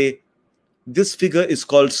you say, this figure is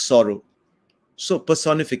called sorrow. So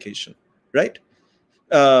personification, right?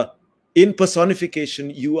 In personification,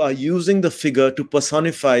 you are using the figure to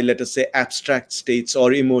personify, let us say, abstract states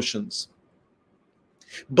or emotions.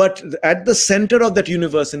 But at the center of that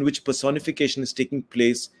universe in which personification is taking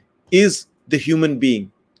place is the human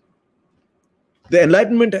being. The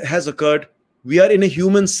Enlightenment has occurred. We are in a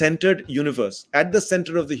human-centered universe. At the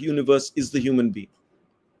center of the universe is the human being.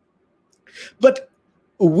 But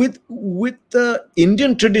with the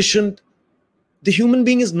Indian tradition, the human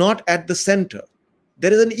being is not at the center.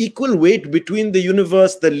 There is an equal weight between the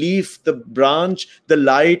universe, the leaf, the branch, the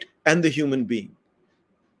light, and the human being.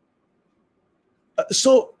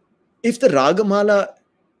 So if the Ragamala,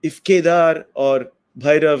 if Kedar or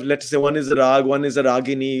Bhairav, let's say one is a Rag, one is a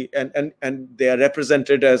Ragini, and they are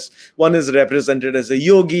represented as, one is represented as a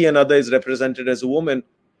yogi, another is represented as a woman,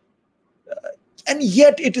 and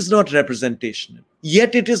yet it is not representational.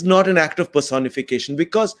 Yet it is not an act of personification,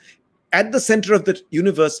 because at the center of the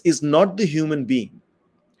universe is not the human being.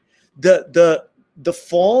 The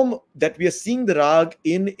form that we are seeing the Rag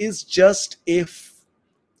in is just a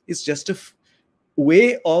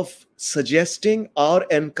way of suggesting our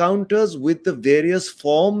encounters with the various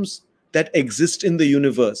forms that exist in the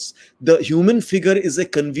universe. The human figure is a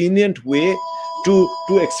convenient way to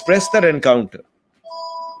express that encounter.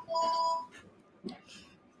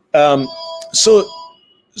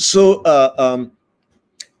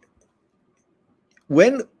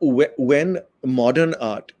 When modern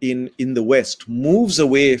art in the West moves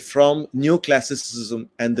away from Neoclassicism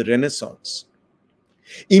and the Renaissance,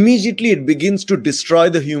 immediately it begins to destroy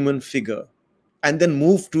the human figure and then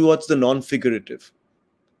move towards the non-figurative,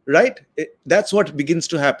 right? That's what begins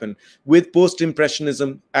to happen with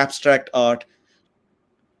post-impressionism, abstract art.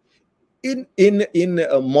 In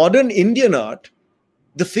modern Indian art,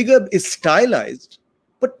 the figure is stylized,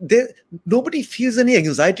 but nobody feels any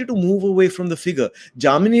anxiety to move away from the figure.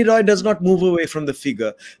 Jamini Roy does not move away from the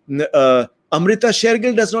figure. Amrita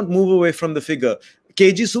Shergill does not move away from the figure.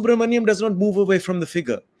 K.G. Subramaniam does not move away from the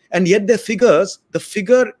figure. And yet their figures, the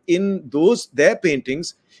figure in their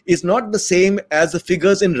paintings is not the same as the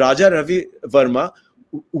figures in Raja Ravi Verma,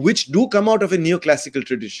 which do come out of a neoclassical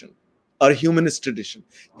tradition or humanist tradition.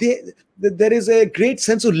 There is a great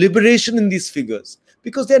sense of liberation in these figures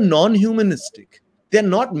because they're non-humanistic. They're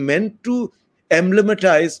not meant to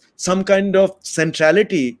emblematize some kind of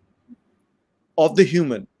centrality of the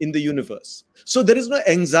human in the universe. So there is no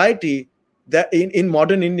anxiety that in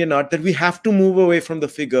modern Indian art that we have to move away from the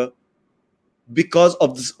figure because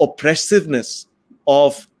of this oppressiveness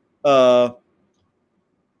of the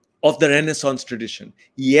Renaissance tradition.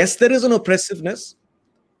 Yes, there is an oppressiveness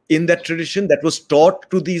in that tradition that was taught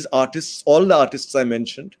to these artists, all the artists I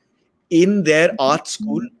mentioned, in their art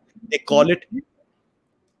school. They call it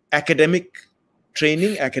academic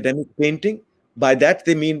training, academic painting. By that,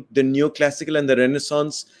 they mean the neoclassical and the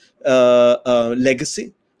Renaissance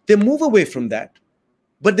legacy. they move away from that,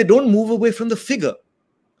 but they don't move away from the figure.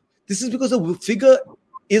 This is because the figure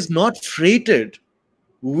is not freighted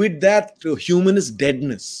with that humanist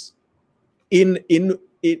deadness in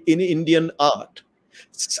Indian art.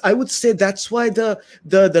 I would say that's why the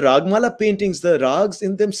Ragmala paintings, the rags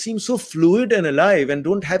in them seem so fluid and alive and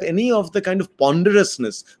don't have any of the kind of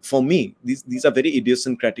ponderousness for me. These are very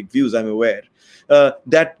idiosyncratic views, I'm aware,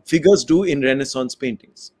 that figures do in Renaissance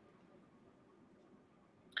paintings.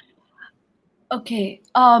 Okay.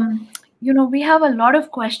 We have a lot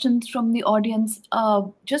of questions from the audience.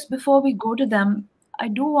 Just before we go to them, I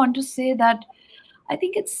do want to say that I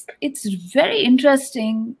think it's very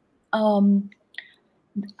interesting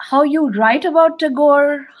how you write about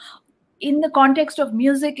Tagore in the context of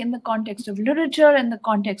music, in the context of literature, in the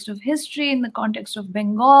context of history, in the context of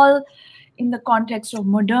Bengal, in the context of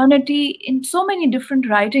modernity, in so many different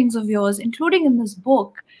writings of yours, including in this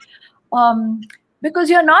book, because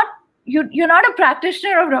you're not a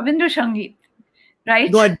practitioner of Rabindra Sangeet,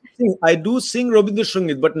 right? No, I do sing Rabindra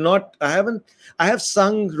Sangeet, but not. I have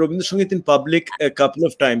sung Rabindra Sangeet in public a couple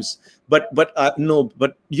of times, but no.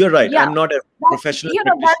 But you're right. Yeah, I'm not a professional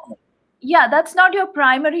practitioner. That's not your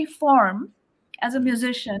primary form as a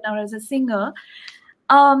musician or as a singer.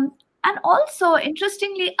 And also,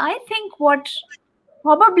 interestingly, I think what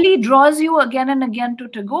probably draws you again and again to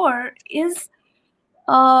Tagore is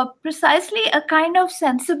precisely a kind of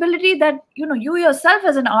sensibility that you yourself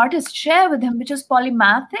as an artist share with him, which is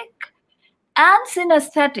polymathic and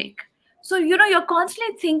synesthetic. So you're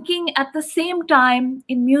constantly thinking at the same time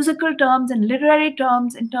in musical terms and literary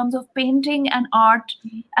terms, in terms of painting and art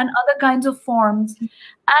and other kinds of forms.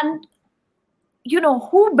 And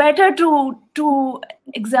who better to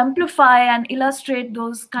exemplify and illustrate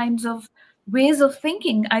those kinds of ways of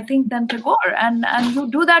thinking, I think, than Tagore. And you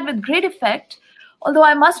do that with great effect. Although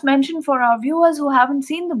I must mention for our viewers who haven't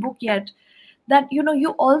seen the book yet, that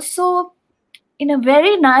you also, in a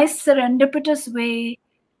very nice serendipitous way,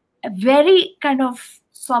 a very kind of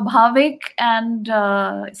swabhavik and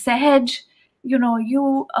sahaj,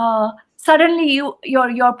 suddenly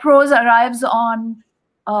your prose arrives on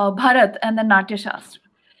Bharat and the Natya Shastra.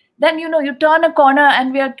 Then you turn a corner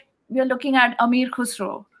and we're looking at Amir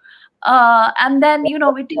Khusro, and then we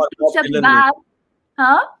take 2 steps back,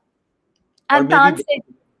 huh? And Tansen,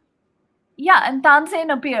 and Tansen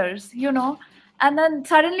appears, and then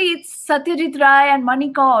suddenly it's Satyajit Ray and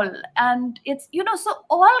Mani Kaul, and it's so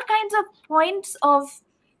all kinds of points of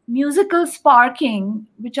musical sparking,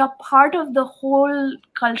 which are part of the whole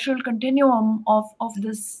cultural continuum of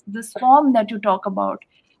this form that you talk about,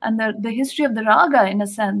 and the history of the raga, in a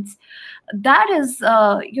sense, that is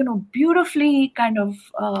beautifully kind of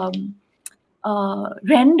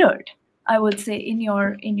rendered, I would say, in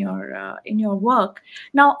your work.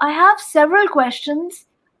 Now, I have several questions,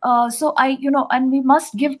 so and we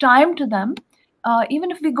must give time to them.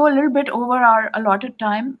 Even if we go a little bit over our allotted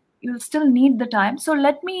time, you'll still need the time. So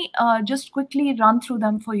let me just quickly run through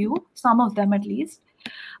them for you, some of them at least.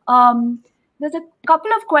 There's a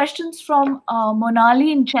couple of questions from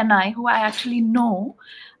Monali in Chennai, who I actually know.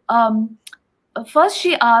 First,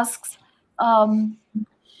 she asks,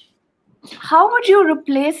 how would you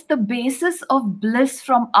replace the basis of bliss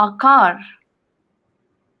from Akar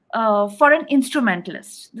for an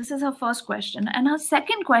instrumentalist? This is her first question. And her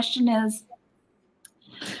second question is,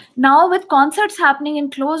 now with concerts happening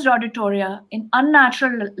in closed auditoria in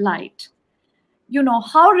unnatural light,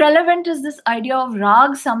 how relevant is this idea of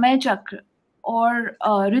Rag Samay Chakra or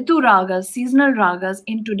Ritu Ragas, seasonal ragas,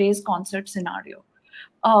 in today's concert scenario?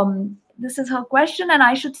 This is her question. And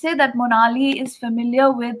I should say that Monali is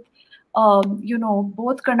familiar with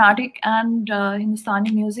both Carnatic and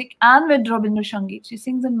Hindustani music, and with Rabindra Sangeet. She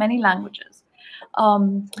sings in many languages.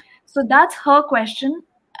 So that's her question,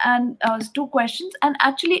 and 2 questions. And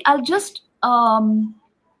actually, I'll just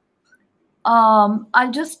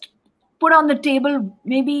put on the table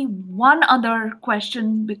maybe one other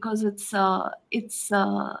question, because it's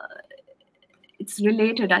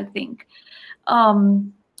related, I think.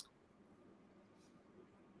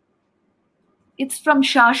 It's from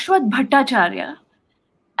Shashwat Bhattacharya,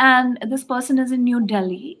 and this person is in New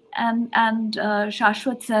Delhi. And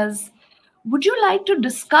Shashwat says, would you like to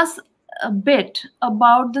discuss a bit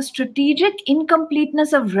about the strategic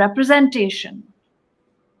incompleteness of representation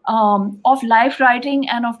of life writing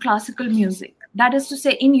and of classical music? That is to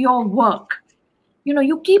say, in your work,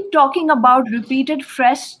 you keep talking about repeated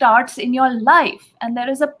fresh starts in your life, and there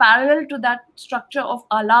is a parallel to that structure of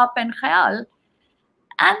alap and khayal.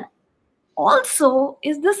 And also,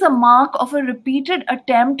 is this a mark of a repeated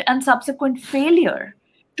attempt and subsequent failure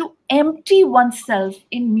to empty oneself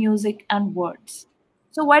in music and words?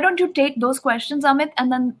 So why don't you take those questions, Amit,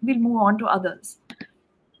 and then we'll move on to others.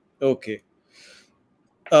 Okay.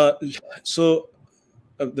 So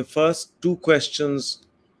the first two questions,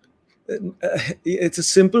 it's a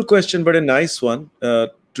simple question, but a nice one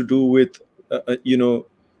to do with,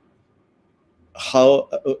 how,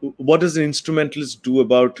 what does an instrumentalist do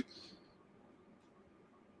about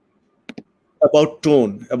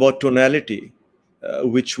tone, about tonality,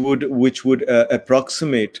 which would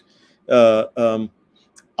approximate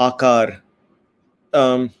akar.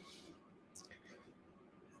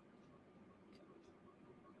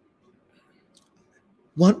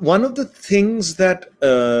 One of the things that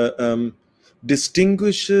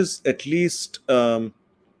distinguishes at least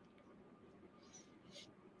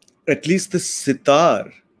the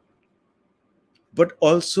sitar, but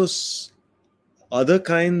also other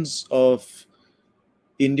kinds of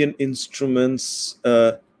Indian instruments,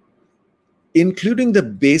 including the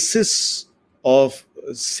basis of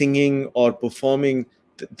singing or performing,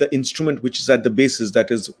 the instrument which is at the basis,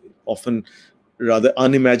 that is often rather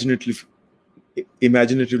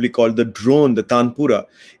unimaginatively called the drone, the tanpura,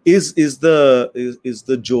 is the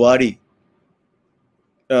jowari.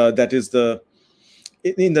 That is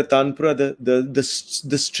in the tanpura,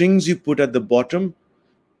 the strings you put at the bottom,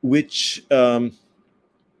 which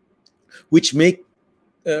make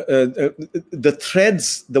the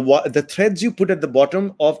threads you put at the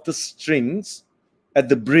bottom of the strings at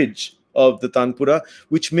the bridge of the tanpura,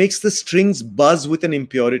 which makes the strings buzz with an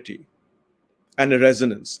impurity and a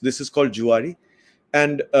resonance. This is called juari.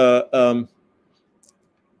 And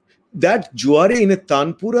that juari in a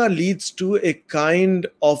tanpura leads to a kind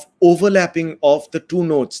of overlapping of the two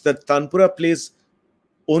notes. That tanpura plays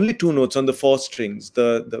only two notes on the four strings.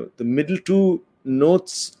 The middle two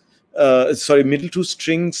notes, middle two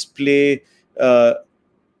strings play the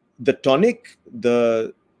tonic.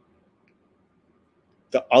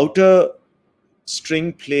 The outer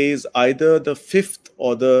string plays either the fifth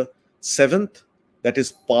or the seventh, that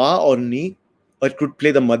is pa or ni, or it could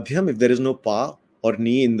play the madhyam if there is no pa or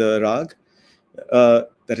ni in the rag,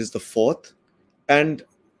 that is the fourth. And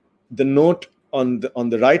the note on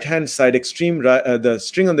the right hand side, the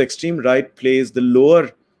string on the extreme right plays the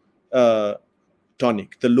lower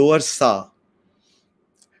tonic, the lower sa.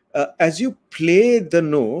 As you play the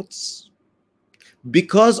notes,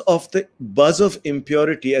 because of the buzz of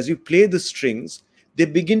impurity, as you play the strings, they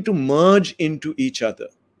begin to merge into each other.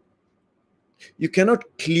 You cannot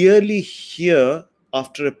clearly hear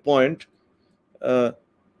after a point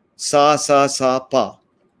sa, sa, sa, pa.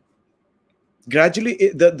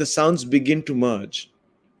 Gradually, the sounds begin to merge.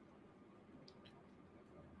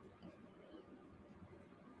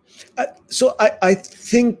 So I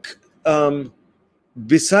think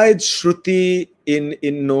besides shruti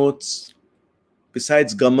in notes,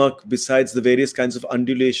 besides gamak, besides the various kinds of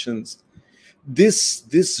undulations, this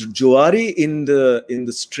jowari in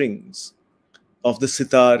the strings of the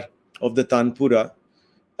sitar, of the tanpura,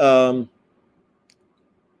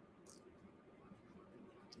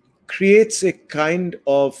 creates a kind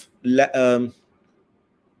of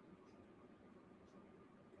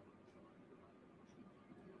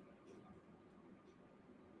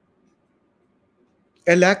a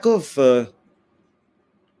lack of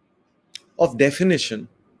definition,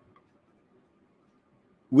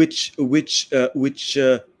 which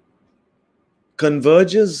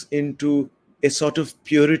converges into a sort of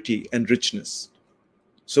purity and richness.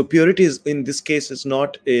 So purity is, in this case, is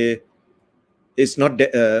not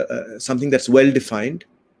something that's well defined.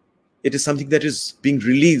 It is something that is being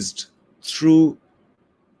released through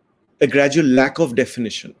a gradual lack of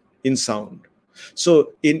definition in sound.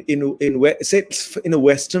 So in a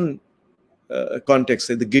Western context,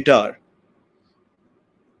 say the guitar,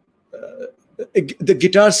 the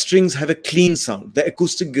guitar strings have a clean sound. The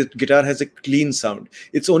acoustic guitar has a clean sound.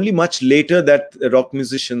 It's only much later that rock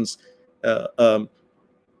musicians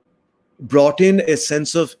brought in a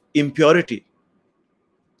sense of impurity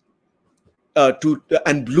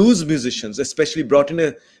and blues musicians especially brought in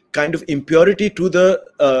a kind of impurity to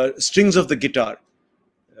the strings of the guitar,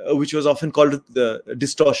 which was often called the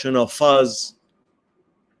distortion or fuzz,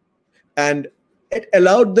 and it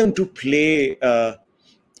allowed them to play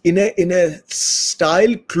in a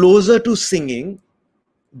style closer to singing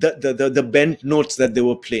the bent notes that they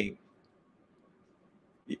were playing.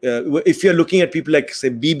 If you're looking at people like, say,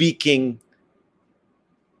 B.B. King,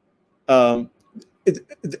 they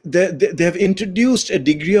have introduced a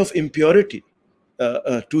degree of impurity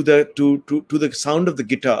to the sound of the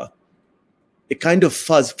guitar, a kind of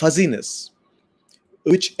fuzziness,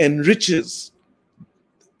 which enriches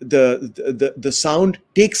the sound,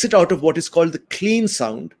 takes it out of what is called the clean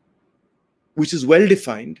sound, which is well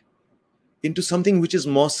defined, into something which is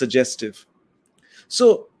more suggestive.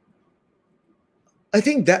 So I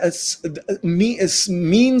think that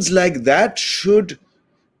means like that should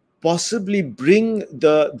possibly bring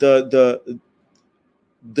the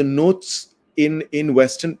notes in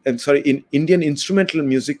Indian instrumental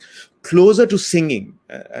music closer to singing,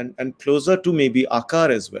 and closer to maybe akar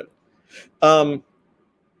as well.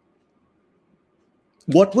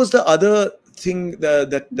 What was the other thing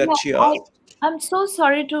that she asked? I'm so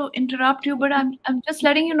sorry to interrupt you, but I'm just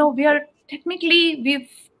letting you know we've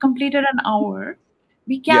completed an hour.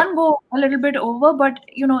 We can go a little bit over, but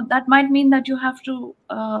that might mean that you have to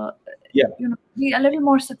be a little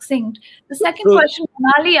more succinct. The second question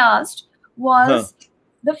Manali asked was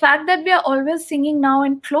the fact that we are always singing now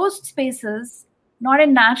in closed spaces, not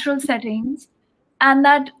in natural settings, and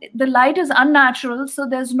that the light is unnatural, so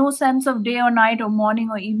there's no sense of day or night or morning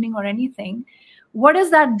or evening or anything. What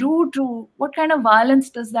does that do to, what kind of violence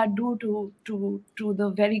does that do to the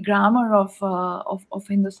very grammar of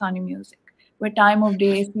Hindustani music, where time of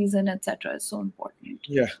day, season, etc. is so important?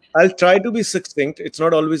 Yeah, I'll try to be succinct. It's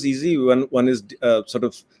not always easy when one is sort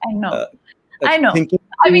of. I know. I know.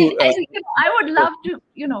 I mean, I would love to,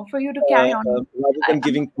 for you to carry on. Rather than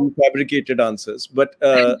giving prefabricated answers, but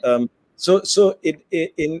so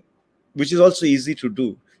in which is also easy to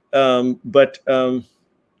do, but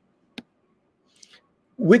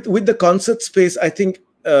with the concert space, I think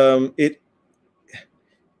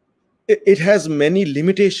it has many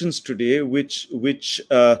limitations today, which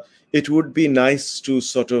it would be nice to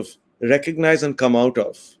sort of recognize and come out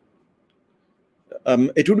of.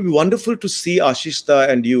 It would be wonderful to see Ashishta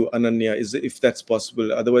and you, Ananya, if that's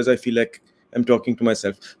possible. Otherwise, I feel like I'm talking to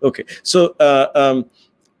myself. Okay, so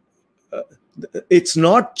it's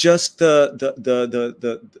not just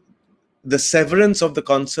the severance of the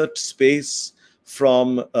concert space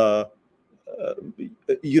from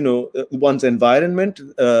one's environment,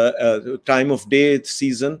 time of day,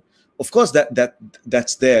 season. Of course,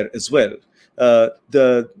 that's there as well.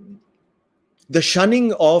 The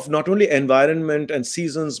shunning of not only environment and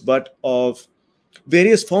seasons, but of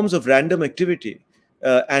various forms of random activity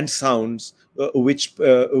and sounds, which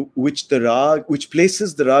places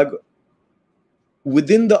the rag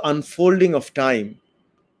within the unfolding of time,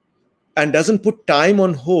 and doesn't put time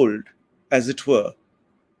on hold, as it were,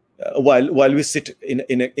 while we sit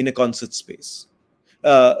in a concert space,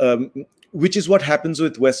 which is what happens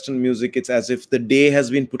with Western music. It's as if the day has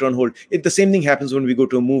been put on hold. The same thing happens when we go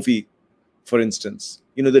to a movie, for instance.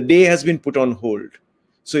 The day has been put on hold.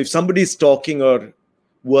 So if somebody is talking, or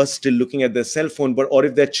worse still, looking at their cell phone, or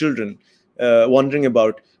if they're children wandering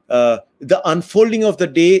about, the unfolding of the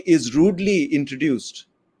day is rudely introduced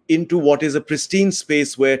into what is a pristine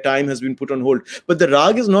space where time has been put on hold. But the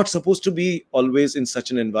rag is not supposed to be always in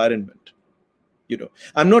such an environment.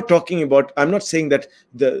 I'm not saying that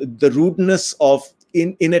the rudeness of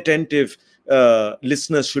inattentive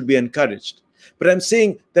listeners should be encouraged. But I'm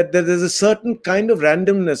saying that there's a certain kind of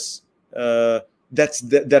randomness that's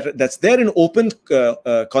there in open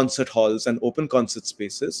concert halls and open concert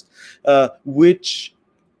spaces, which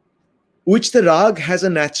the rag has a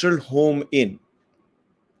natural home in.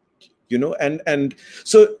 And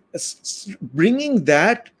so bringing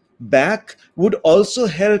that back would also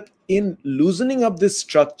help in loosening up this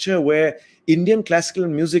structure where Indian classical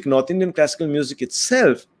music, North Indian classical music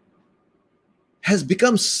itself, has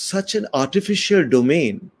become such an artificial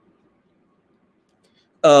domain,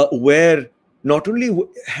 where not only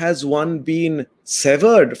has one been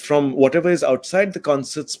severed from whatever is outside the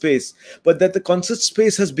concert space, but that the concert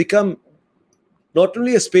space has become not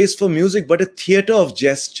only a space for music, but a theater of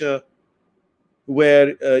gesture,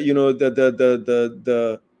 where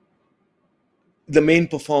the main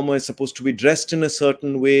performer is supposed to be dressed in a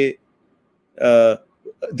certain way. They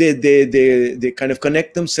kind of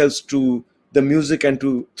connect themselves to the music and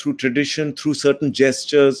through tradition, through certain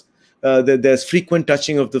gestures. There's frequent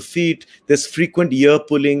touching of the feet. There's frequent ear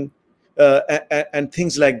pulling, and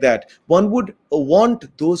things like that. One would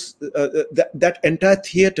want those that entire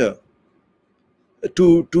theater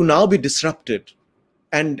to now be disrupted,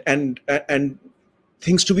 and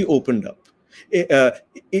things to be opened up.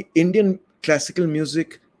 Indian classical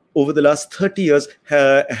music over the last 30 years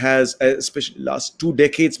has, especially last 2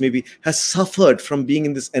 decades maybe, has suffered from being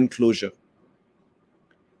in this enclosure.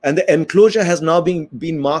 And the enclosure has now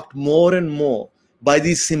been marked more and more by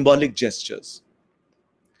these symbolic gestures.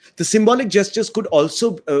 The symbolic gestures could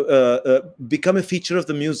also become a feature of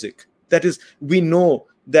the music. That is, we know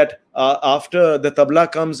that after the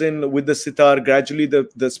tabla comes in with the sitar, gradually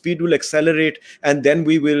the speed will accelerate, and then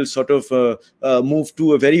we will sort of move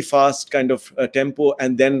to a very fast kind of tempo,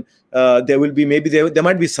 and then there will be, maybe there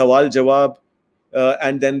might be sawal jawab,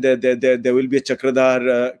 and then there will be a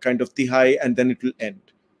chakradar kind of tihai, and then it will end.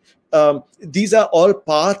 These are all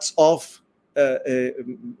parts of a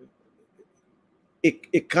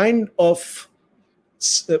kind of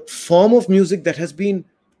form of music that has been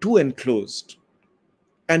too enclosed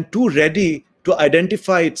and too ready to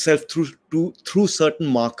identify itself through certain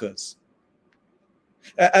markers.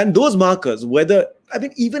 And those markers, whether, I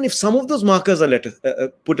mean, even if some of those markers are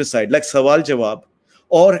put aside, like Sawal Jawab,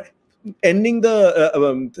 or ending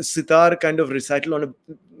the sitar kind of recital on a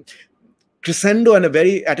crescendo and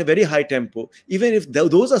at a very high tempo, even if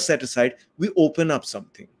those are set aside, we open up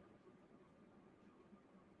something.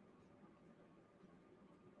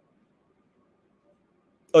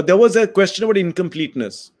 Oh, there was a question about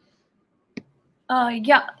incompleteness.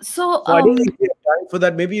 Yeah. So I don't think we have time for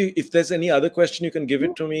that. Maybe if there's any other question, you can give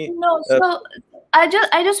it to me. No. So I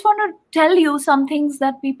just want to tell you some things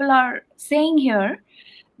that people are saying here.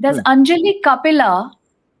 There's Anjali Kapila,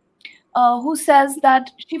 who says that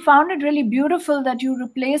she found it really beautiful that you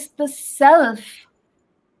replaced the self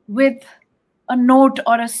with a note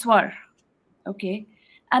or a swar. Okay.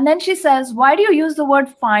 And then she says, why do you use the word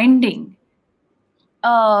finding?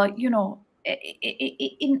 You know,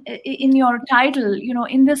 in your title, you know,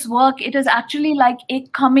 in this work, it is actually like a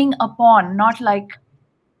coming upon, not like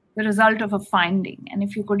the result of a finding. And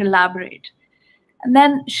if you could elaborate. And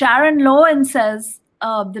then Sharon Lowen says,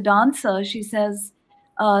 the dancer, she says,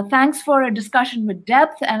 thanks for a discussion with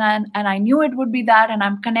depth, and I knew it would be that, and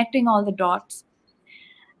I'm connecting all the dots.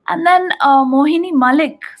 And then Mohini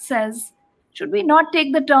Malik says, should we not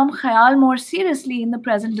take the term khayal more seriously in the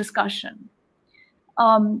present discussion?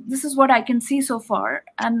 This is what I can see so far.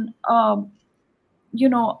 And, you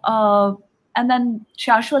know, and then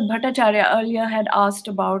Shashwat Bhattacharya earlier had asked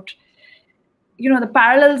about, you know, the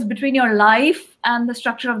parallels between your life and the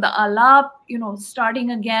structure of the alap, you know, starting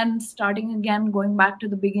again, going back to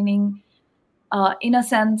the beginning, in a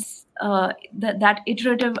sense, that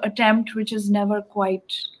iterative attempt, which is never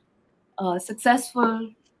quite successful,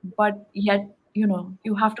 but yet, you know,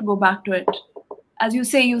 you have to go back to it. As you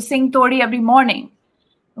say, you sing Todi every morning,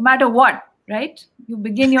 no matter what, right? You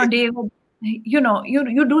begin your day with, you know,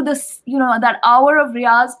 you do this, you know, that hour of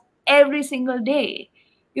riyaz every single day,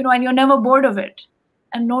 you know, and you're never bored of it.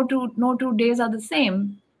 And no two days are the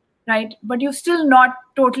same, right? But you've still not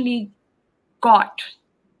totally got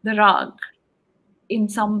the rag in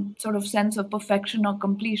some sort of sense of perfection or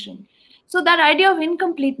completion. So that idea of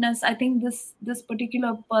incompleteness, I think this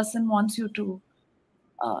particular person wants you to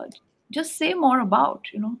just say more about,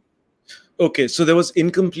 you know. Okay, so there was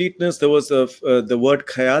incompleteness. There was the word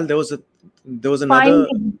khayal. There was another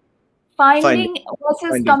finding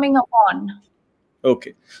versus coming upon.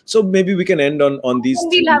 Okay, so maybe we can end on these.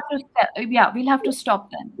 We'll have to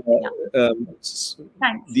stop then.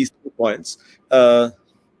 Thanks. These 2 points.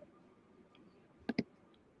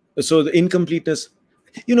 So the incompleteness,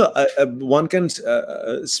 you know, one can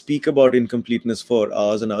speak about incompleteness for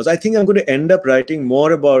hours and hours. I think I'm going to end up writing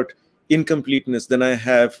more about incompleteness than I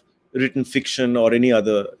have written fiction or any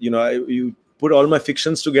other. You know, you put all my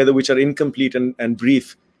fictions together, which are incomplete and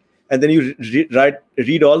brief, and then you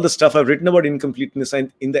read all the stuff I've written about incompleteness,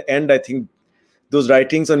 and in the end, I think those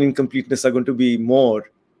writings on incompleteness are going to be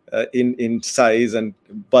more in size and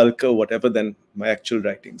bulk or whatever than my actual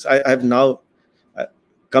writings. I have now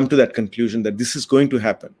come to that conclusion that this is going to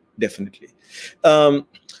happen, definitely.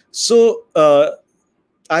 So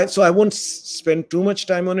I won't spend too much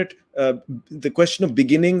time on it. The question of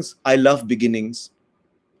beginnings, I love beginnings.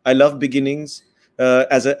 I love beginnings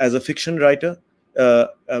as a fiction writer. To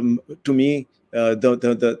me,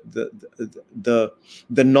 the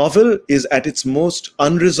novel is at its most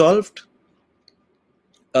unresolved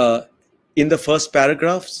in the first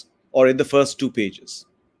paragraphs or in the first 2 pages.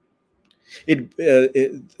 We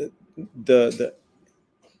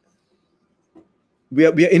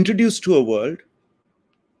are introduced to a world.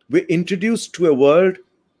 We're introduced to a world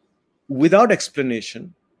without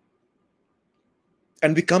explanation,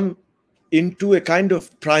 and we come into a kind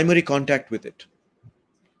of primary contact with it.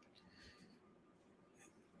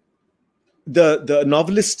 The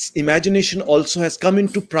novelist's imagination also has come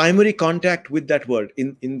into primary contact with that world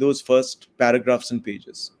in those first paragraphs and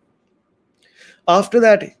pages. After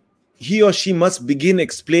that, he or she must begin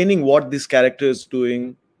explaining what this character is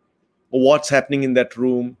doing, or what's happening in that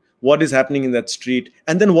room, what is happening in that street,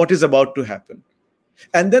 and then what is about to happen.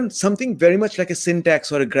 And then something very much like a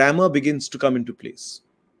syntax or a grammar begins to come into place.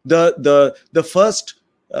 The first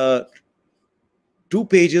 2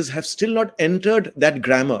 pages have still not entered that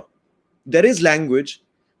grammar. There is language,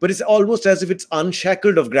 but it's almost as if it's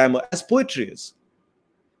unshackled of grammar, as poetry is.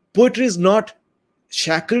 Poetry is not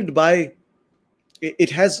shackled by,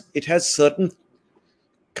 it has certain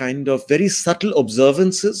kind of very subtle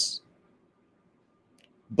observances,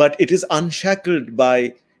 but it is unshackled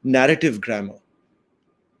by narrative grammar.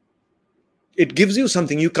 It gives you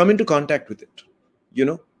something, you come into contact with it, you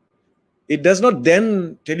know. It does not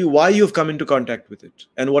then tell you why you've come into contact with it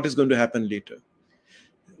and what is going to happen later.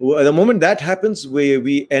 The moment that happens,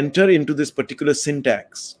 we enter into this particular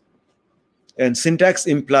syntax. And syntax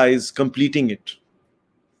implies completing it.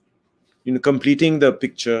 You know, completing the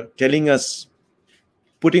picture, telling us,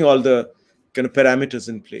 putting all the kind of parameters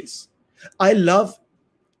in place. I love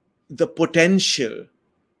the potential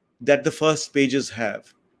that the first pages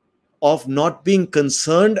have of not being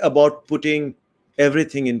concerned about putting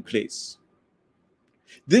everything in place.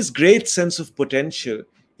 This great sense of potential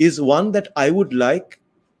is one that I would like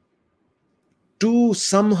to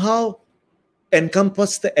somehow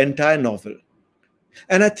encompass the entire novel.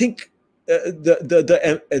 And I think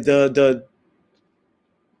the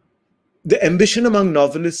ambition among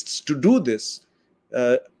novelists to do this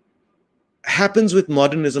happens with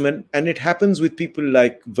modernism, and it happens with people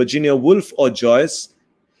like Virginia Woolf or Joyce,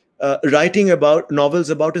 writing about novels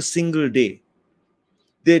about a single day.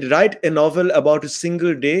 They write a novel about a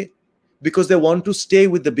single day because they want to stay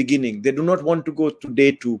with the beginning. They do not want to go to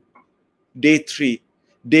day 2, day 3,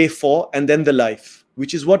 day 4, and then the life,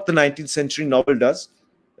 which is what the 19th century novel does.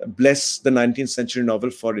 Bless the 19th century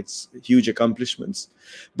novel for its huge accomplishments.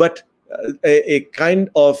 But a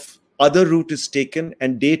kind of other route is taken,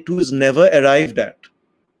 and day 2 is never arrived at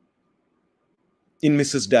in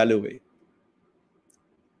Mrs. Dalloway.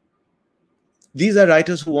 These are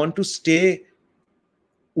writers who want to stay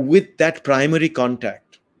with that primary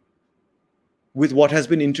contact with what has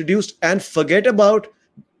been introduced and forget about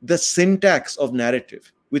the syntax of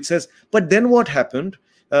narrative, which says, but then what happened?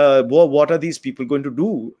 What are these people going to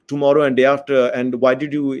do tomorrow and day after? And why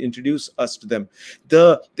did you introduce us to them?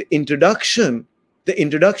 The introduction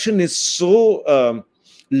is so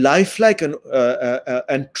lifelike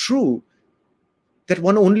and true that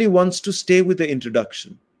one only wants to stay with the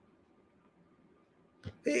introduction.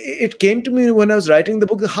 It came to me when I was writing the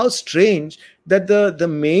book, how strange that the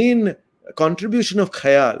main contribution of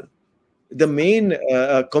khayal, the main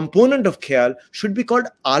component of khayal should be called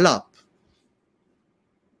alap.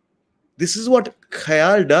 This is what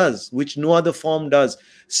khayal does, which no other form does.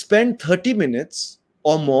 Spend 30 minutes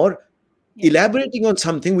or more elaborating on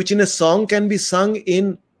something which in a song can be sung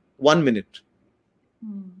in 1 minute.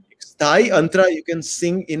 Sthai antra you can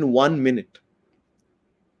sing in 1 minute.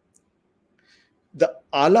 The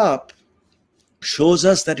alap shows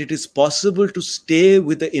us that it is possible to stay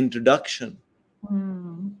with the introduction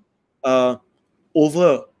over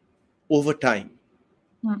time.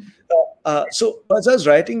 So as I was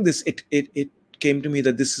writing this, it came to me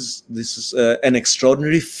that this is an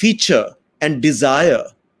extraordinary feature and desire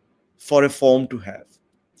for a form to have.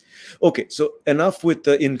 Okay, so enough with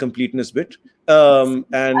the incompleteness bit. I'm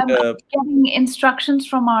getting instructions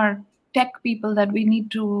from our tech people that we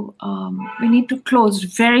need to close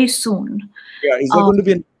very soon. Yeah, is there going to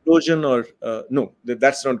be an implosion or no?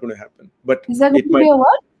 That's not going to happen. But is there going to be a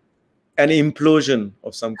what? An implosion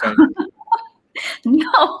of some kind.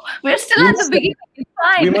 No, we're still at the beginning. It's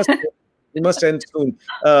fine. We must end soon.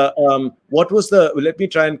 What was the? Let me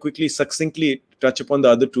try and quickly, succinctly touch upon the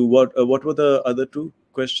other two. What were the other two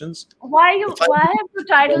questions? Why have you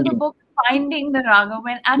titled the book "Finding the Raga"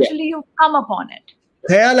 when actually you've come upon it?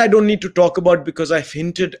 Khayal I don't need to talk about because I've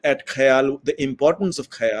hinted at khayal, the importance of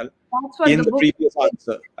khayal in the previous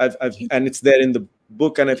answer. And it's there in the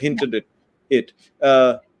book, and I've hinted at it.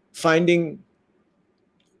 Finding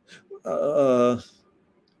the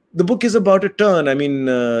book is about a turn. I mean,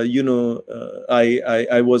 I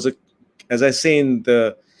was as I say in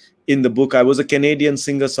the book, I was a Canadian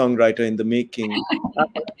singer-songwriter in the making.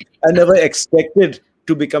 I never expected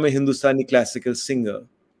to become a Hindustani classical singer.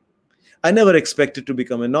 I never expected to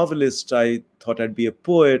become a novelist. I thought I'd be a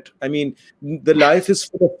poet. I mean, the life is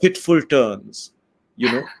full of fitful turns, you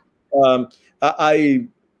know.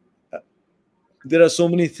 There are so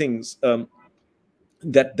many things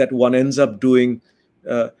that one ends up doing,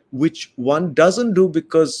 which one doesn't do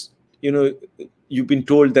because, you know, you've been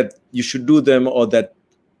told that you should do them or that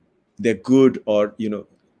they're good or, you know,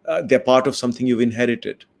 they're part of something you've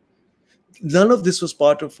inherited. None of this was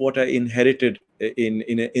part of what I inherited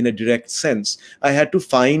in a direct sense. I had to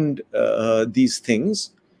find these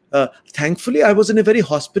things. Thankfully, I was in a very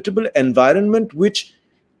hospitable environment, which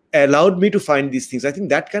allowed me to find these things. I think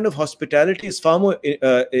that kind of hospitality is far more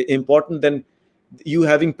important than you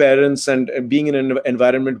having parents and being in an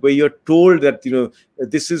environment where you're told that, you know,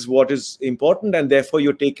 this is what is important, and therefore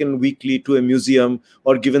you're taken weekly to a museum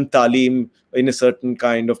or given talim in a certain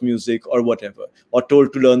kind of music or whatever, or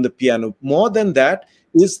told to learn the piano. More than that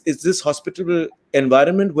is this hospitable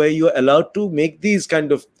environment where you're allowed to make these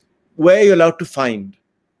kind of, where you're allowed to find,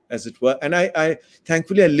 as it were. And I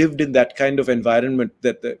thankfully I lived in that kind of environment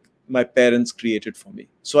that my parents created for me.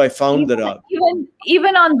 So I found the Raga.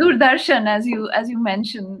 Even on Doordarshan, as you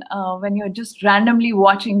mentioned, when you're just randomly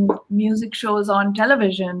watching music shows on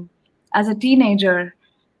television as a teenager,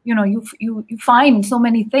 you know, you find so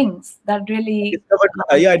many things that really.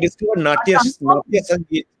 I discovered Natya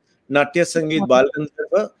Sangeet, Bal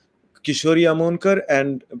Gandharva, Kishori Amonkar,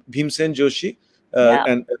 and Bhimsen Joshi,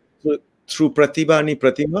 and through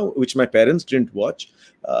Pratima, which my parents didn't watch,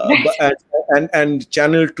 and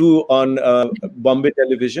Channel 2 on Bombay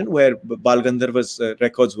television, where Bal Gandharva's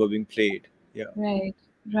records were being played. Yeah.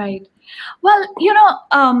 Right. Well, you know,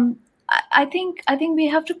 I think we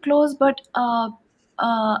have to close, but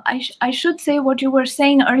I should say what you were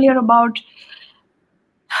saying earlier about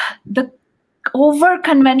the over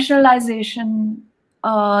conventionalization,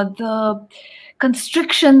 the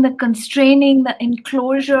constriction, the constraining, the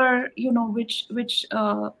enclosure, you know, which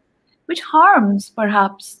harms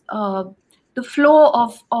perhaps the flow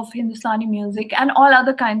of Hindustani music and all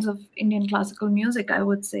other kinds of Indian classical music, I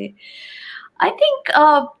would say. I think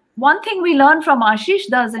one thing we learn from Ashish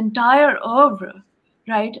Da's entire oeuvre,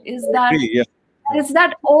 right, is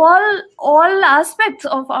that all aspects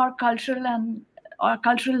of our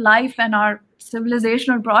cultural life and our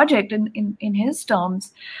civilizational project, in his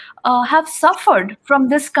terms, have suffered from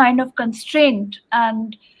this kind of constraint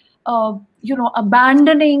and you know,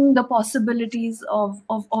 abandoning the possibilities of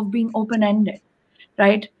being open-ended,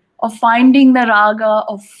 right? Of finding the raga,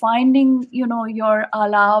 of finding, you know, your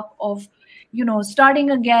alap, of, you know,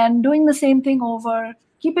 starting again, doing the same thing over,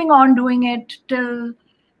 keeping on doing it till,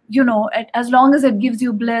 you know, as long as it gives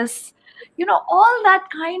you bliss. You know, all that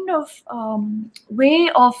kind of way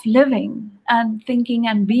of living and thinking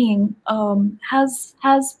and being has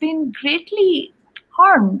been greatly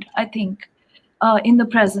harmed, I think, in the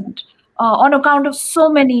present, on account of so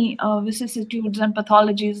many vicissitudes and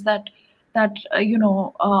pathologies that you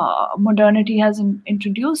know, modernity has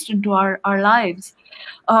introduced into our lives.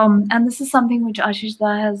 And this is something which Ashish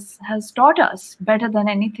Da has taught us better than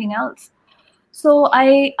anything else. So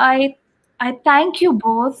I thank you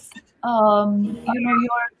both. You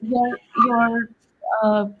know, your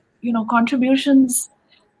you know, contributions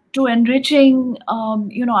to enriching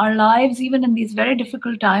you know, our lives even in these very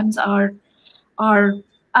difficult times are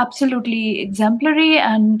absolutely exemplary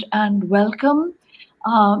and welcome.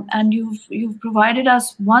 And you've provided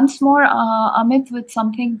us once more, Amit, with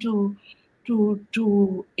something to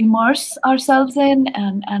immerse ourselves in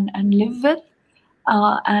and live with,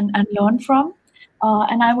 and learn from.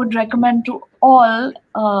 And I would recommend to all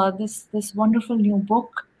this wonderful new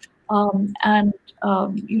book, and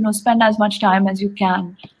you know, spend as much time as you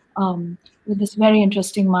can with this very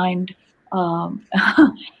interesting mind,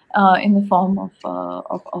 in the form of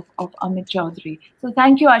Amit Chaudhuri. So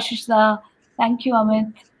thank you, Ashish Da. Thank you,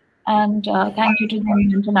 Amit, and thank you to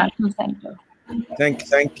the International Center.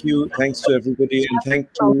 Thank you. Thanks to everybody, and thank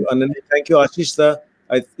you, Ananya. Thank you, Ashish Da.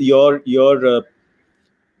 Your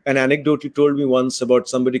an anecdote you told me once about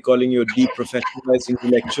somebody calling you a deprofessionalized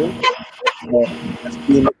intellectual.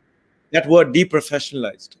 That word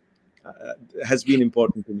deprofessionalized has been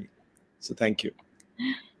important to me. So thank you.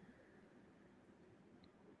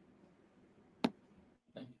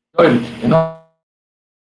 You know,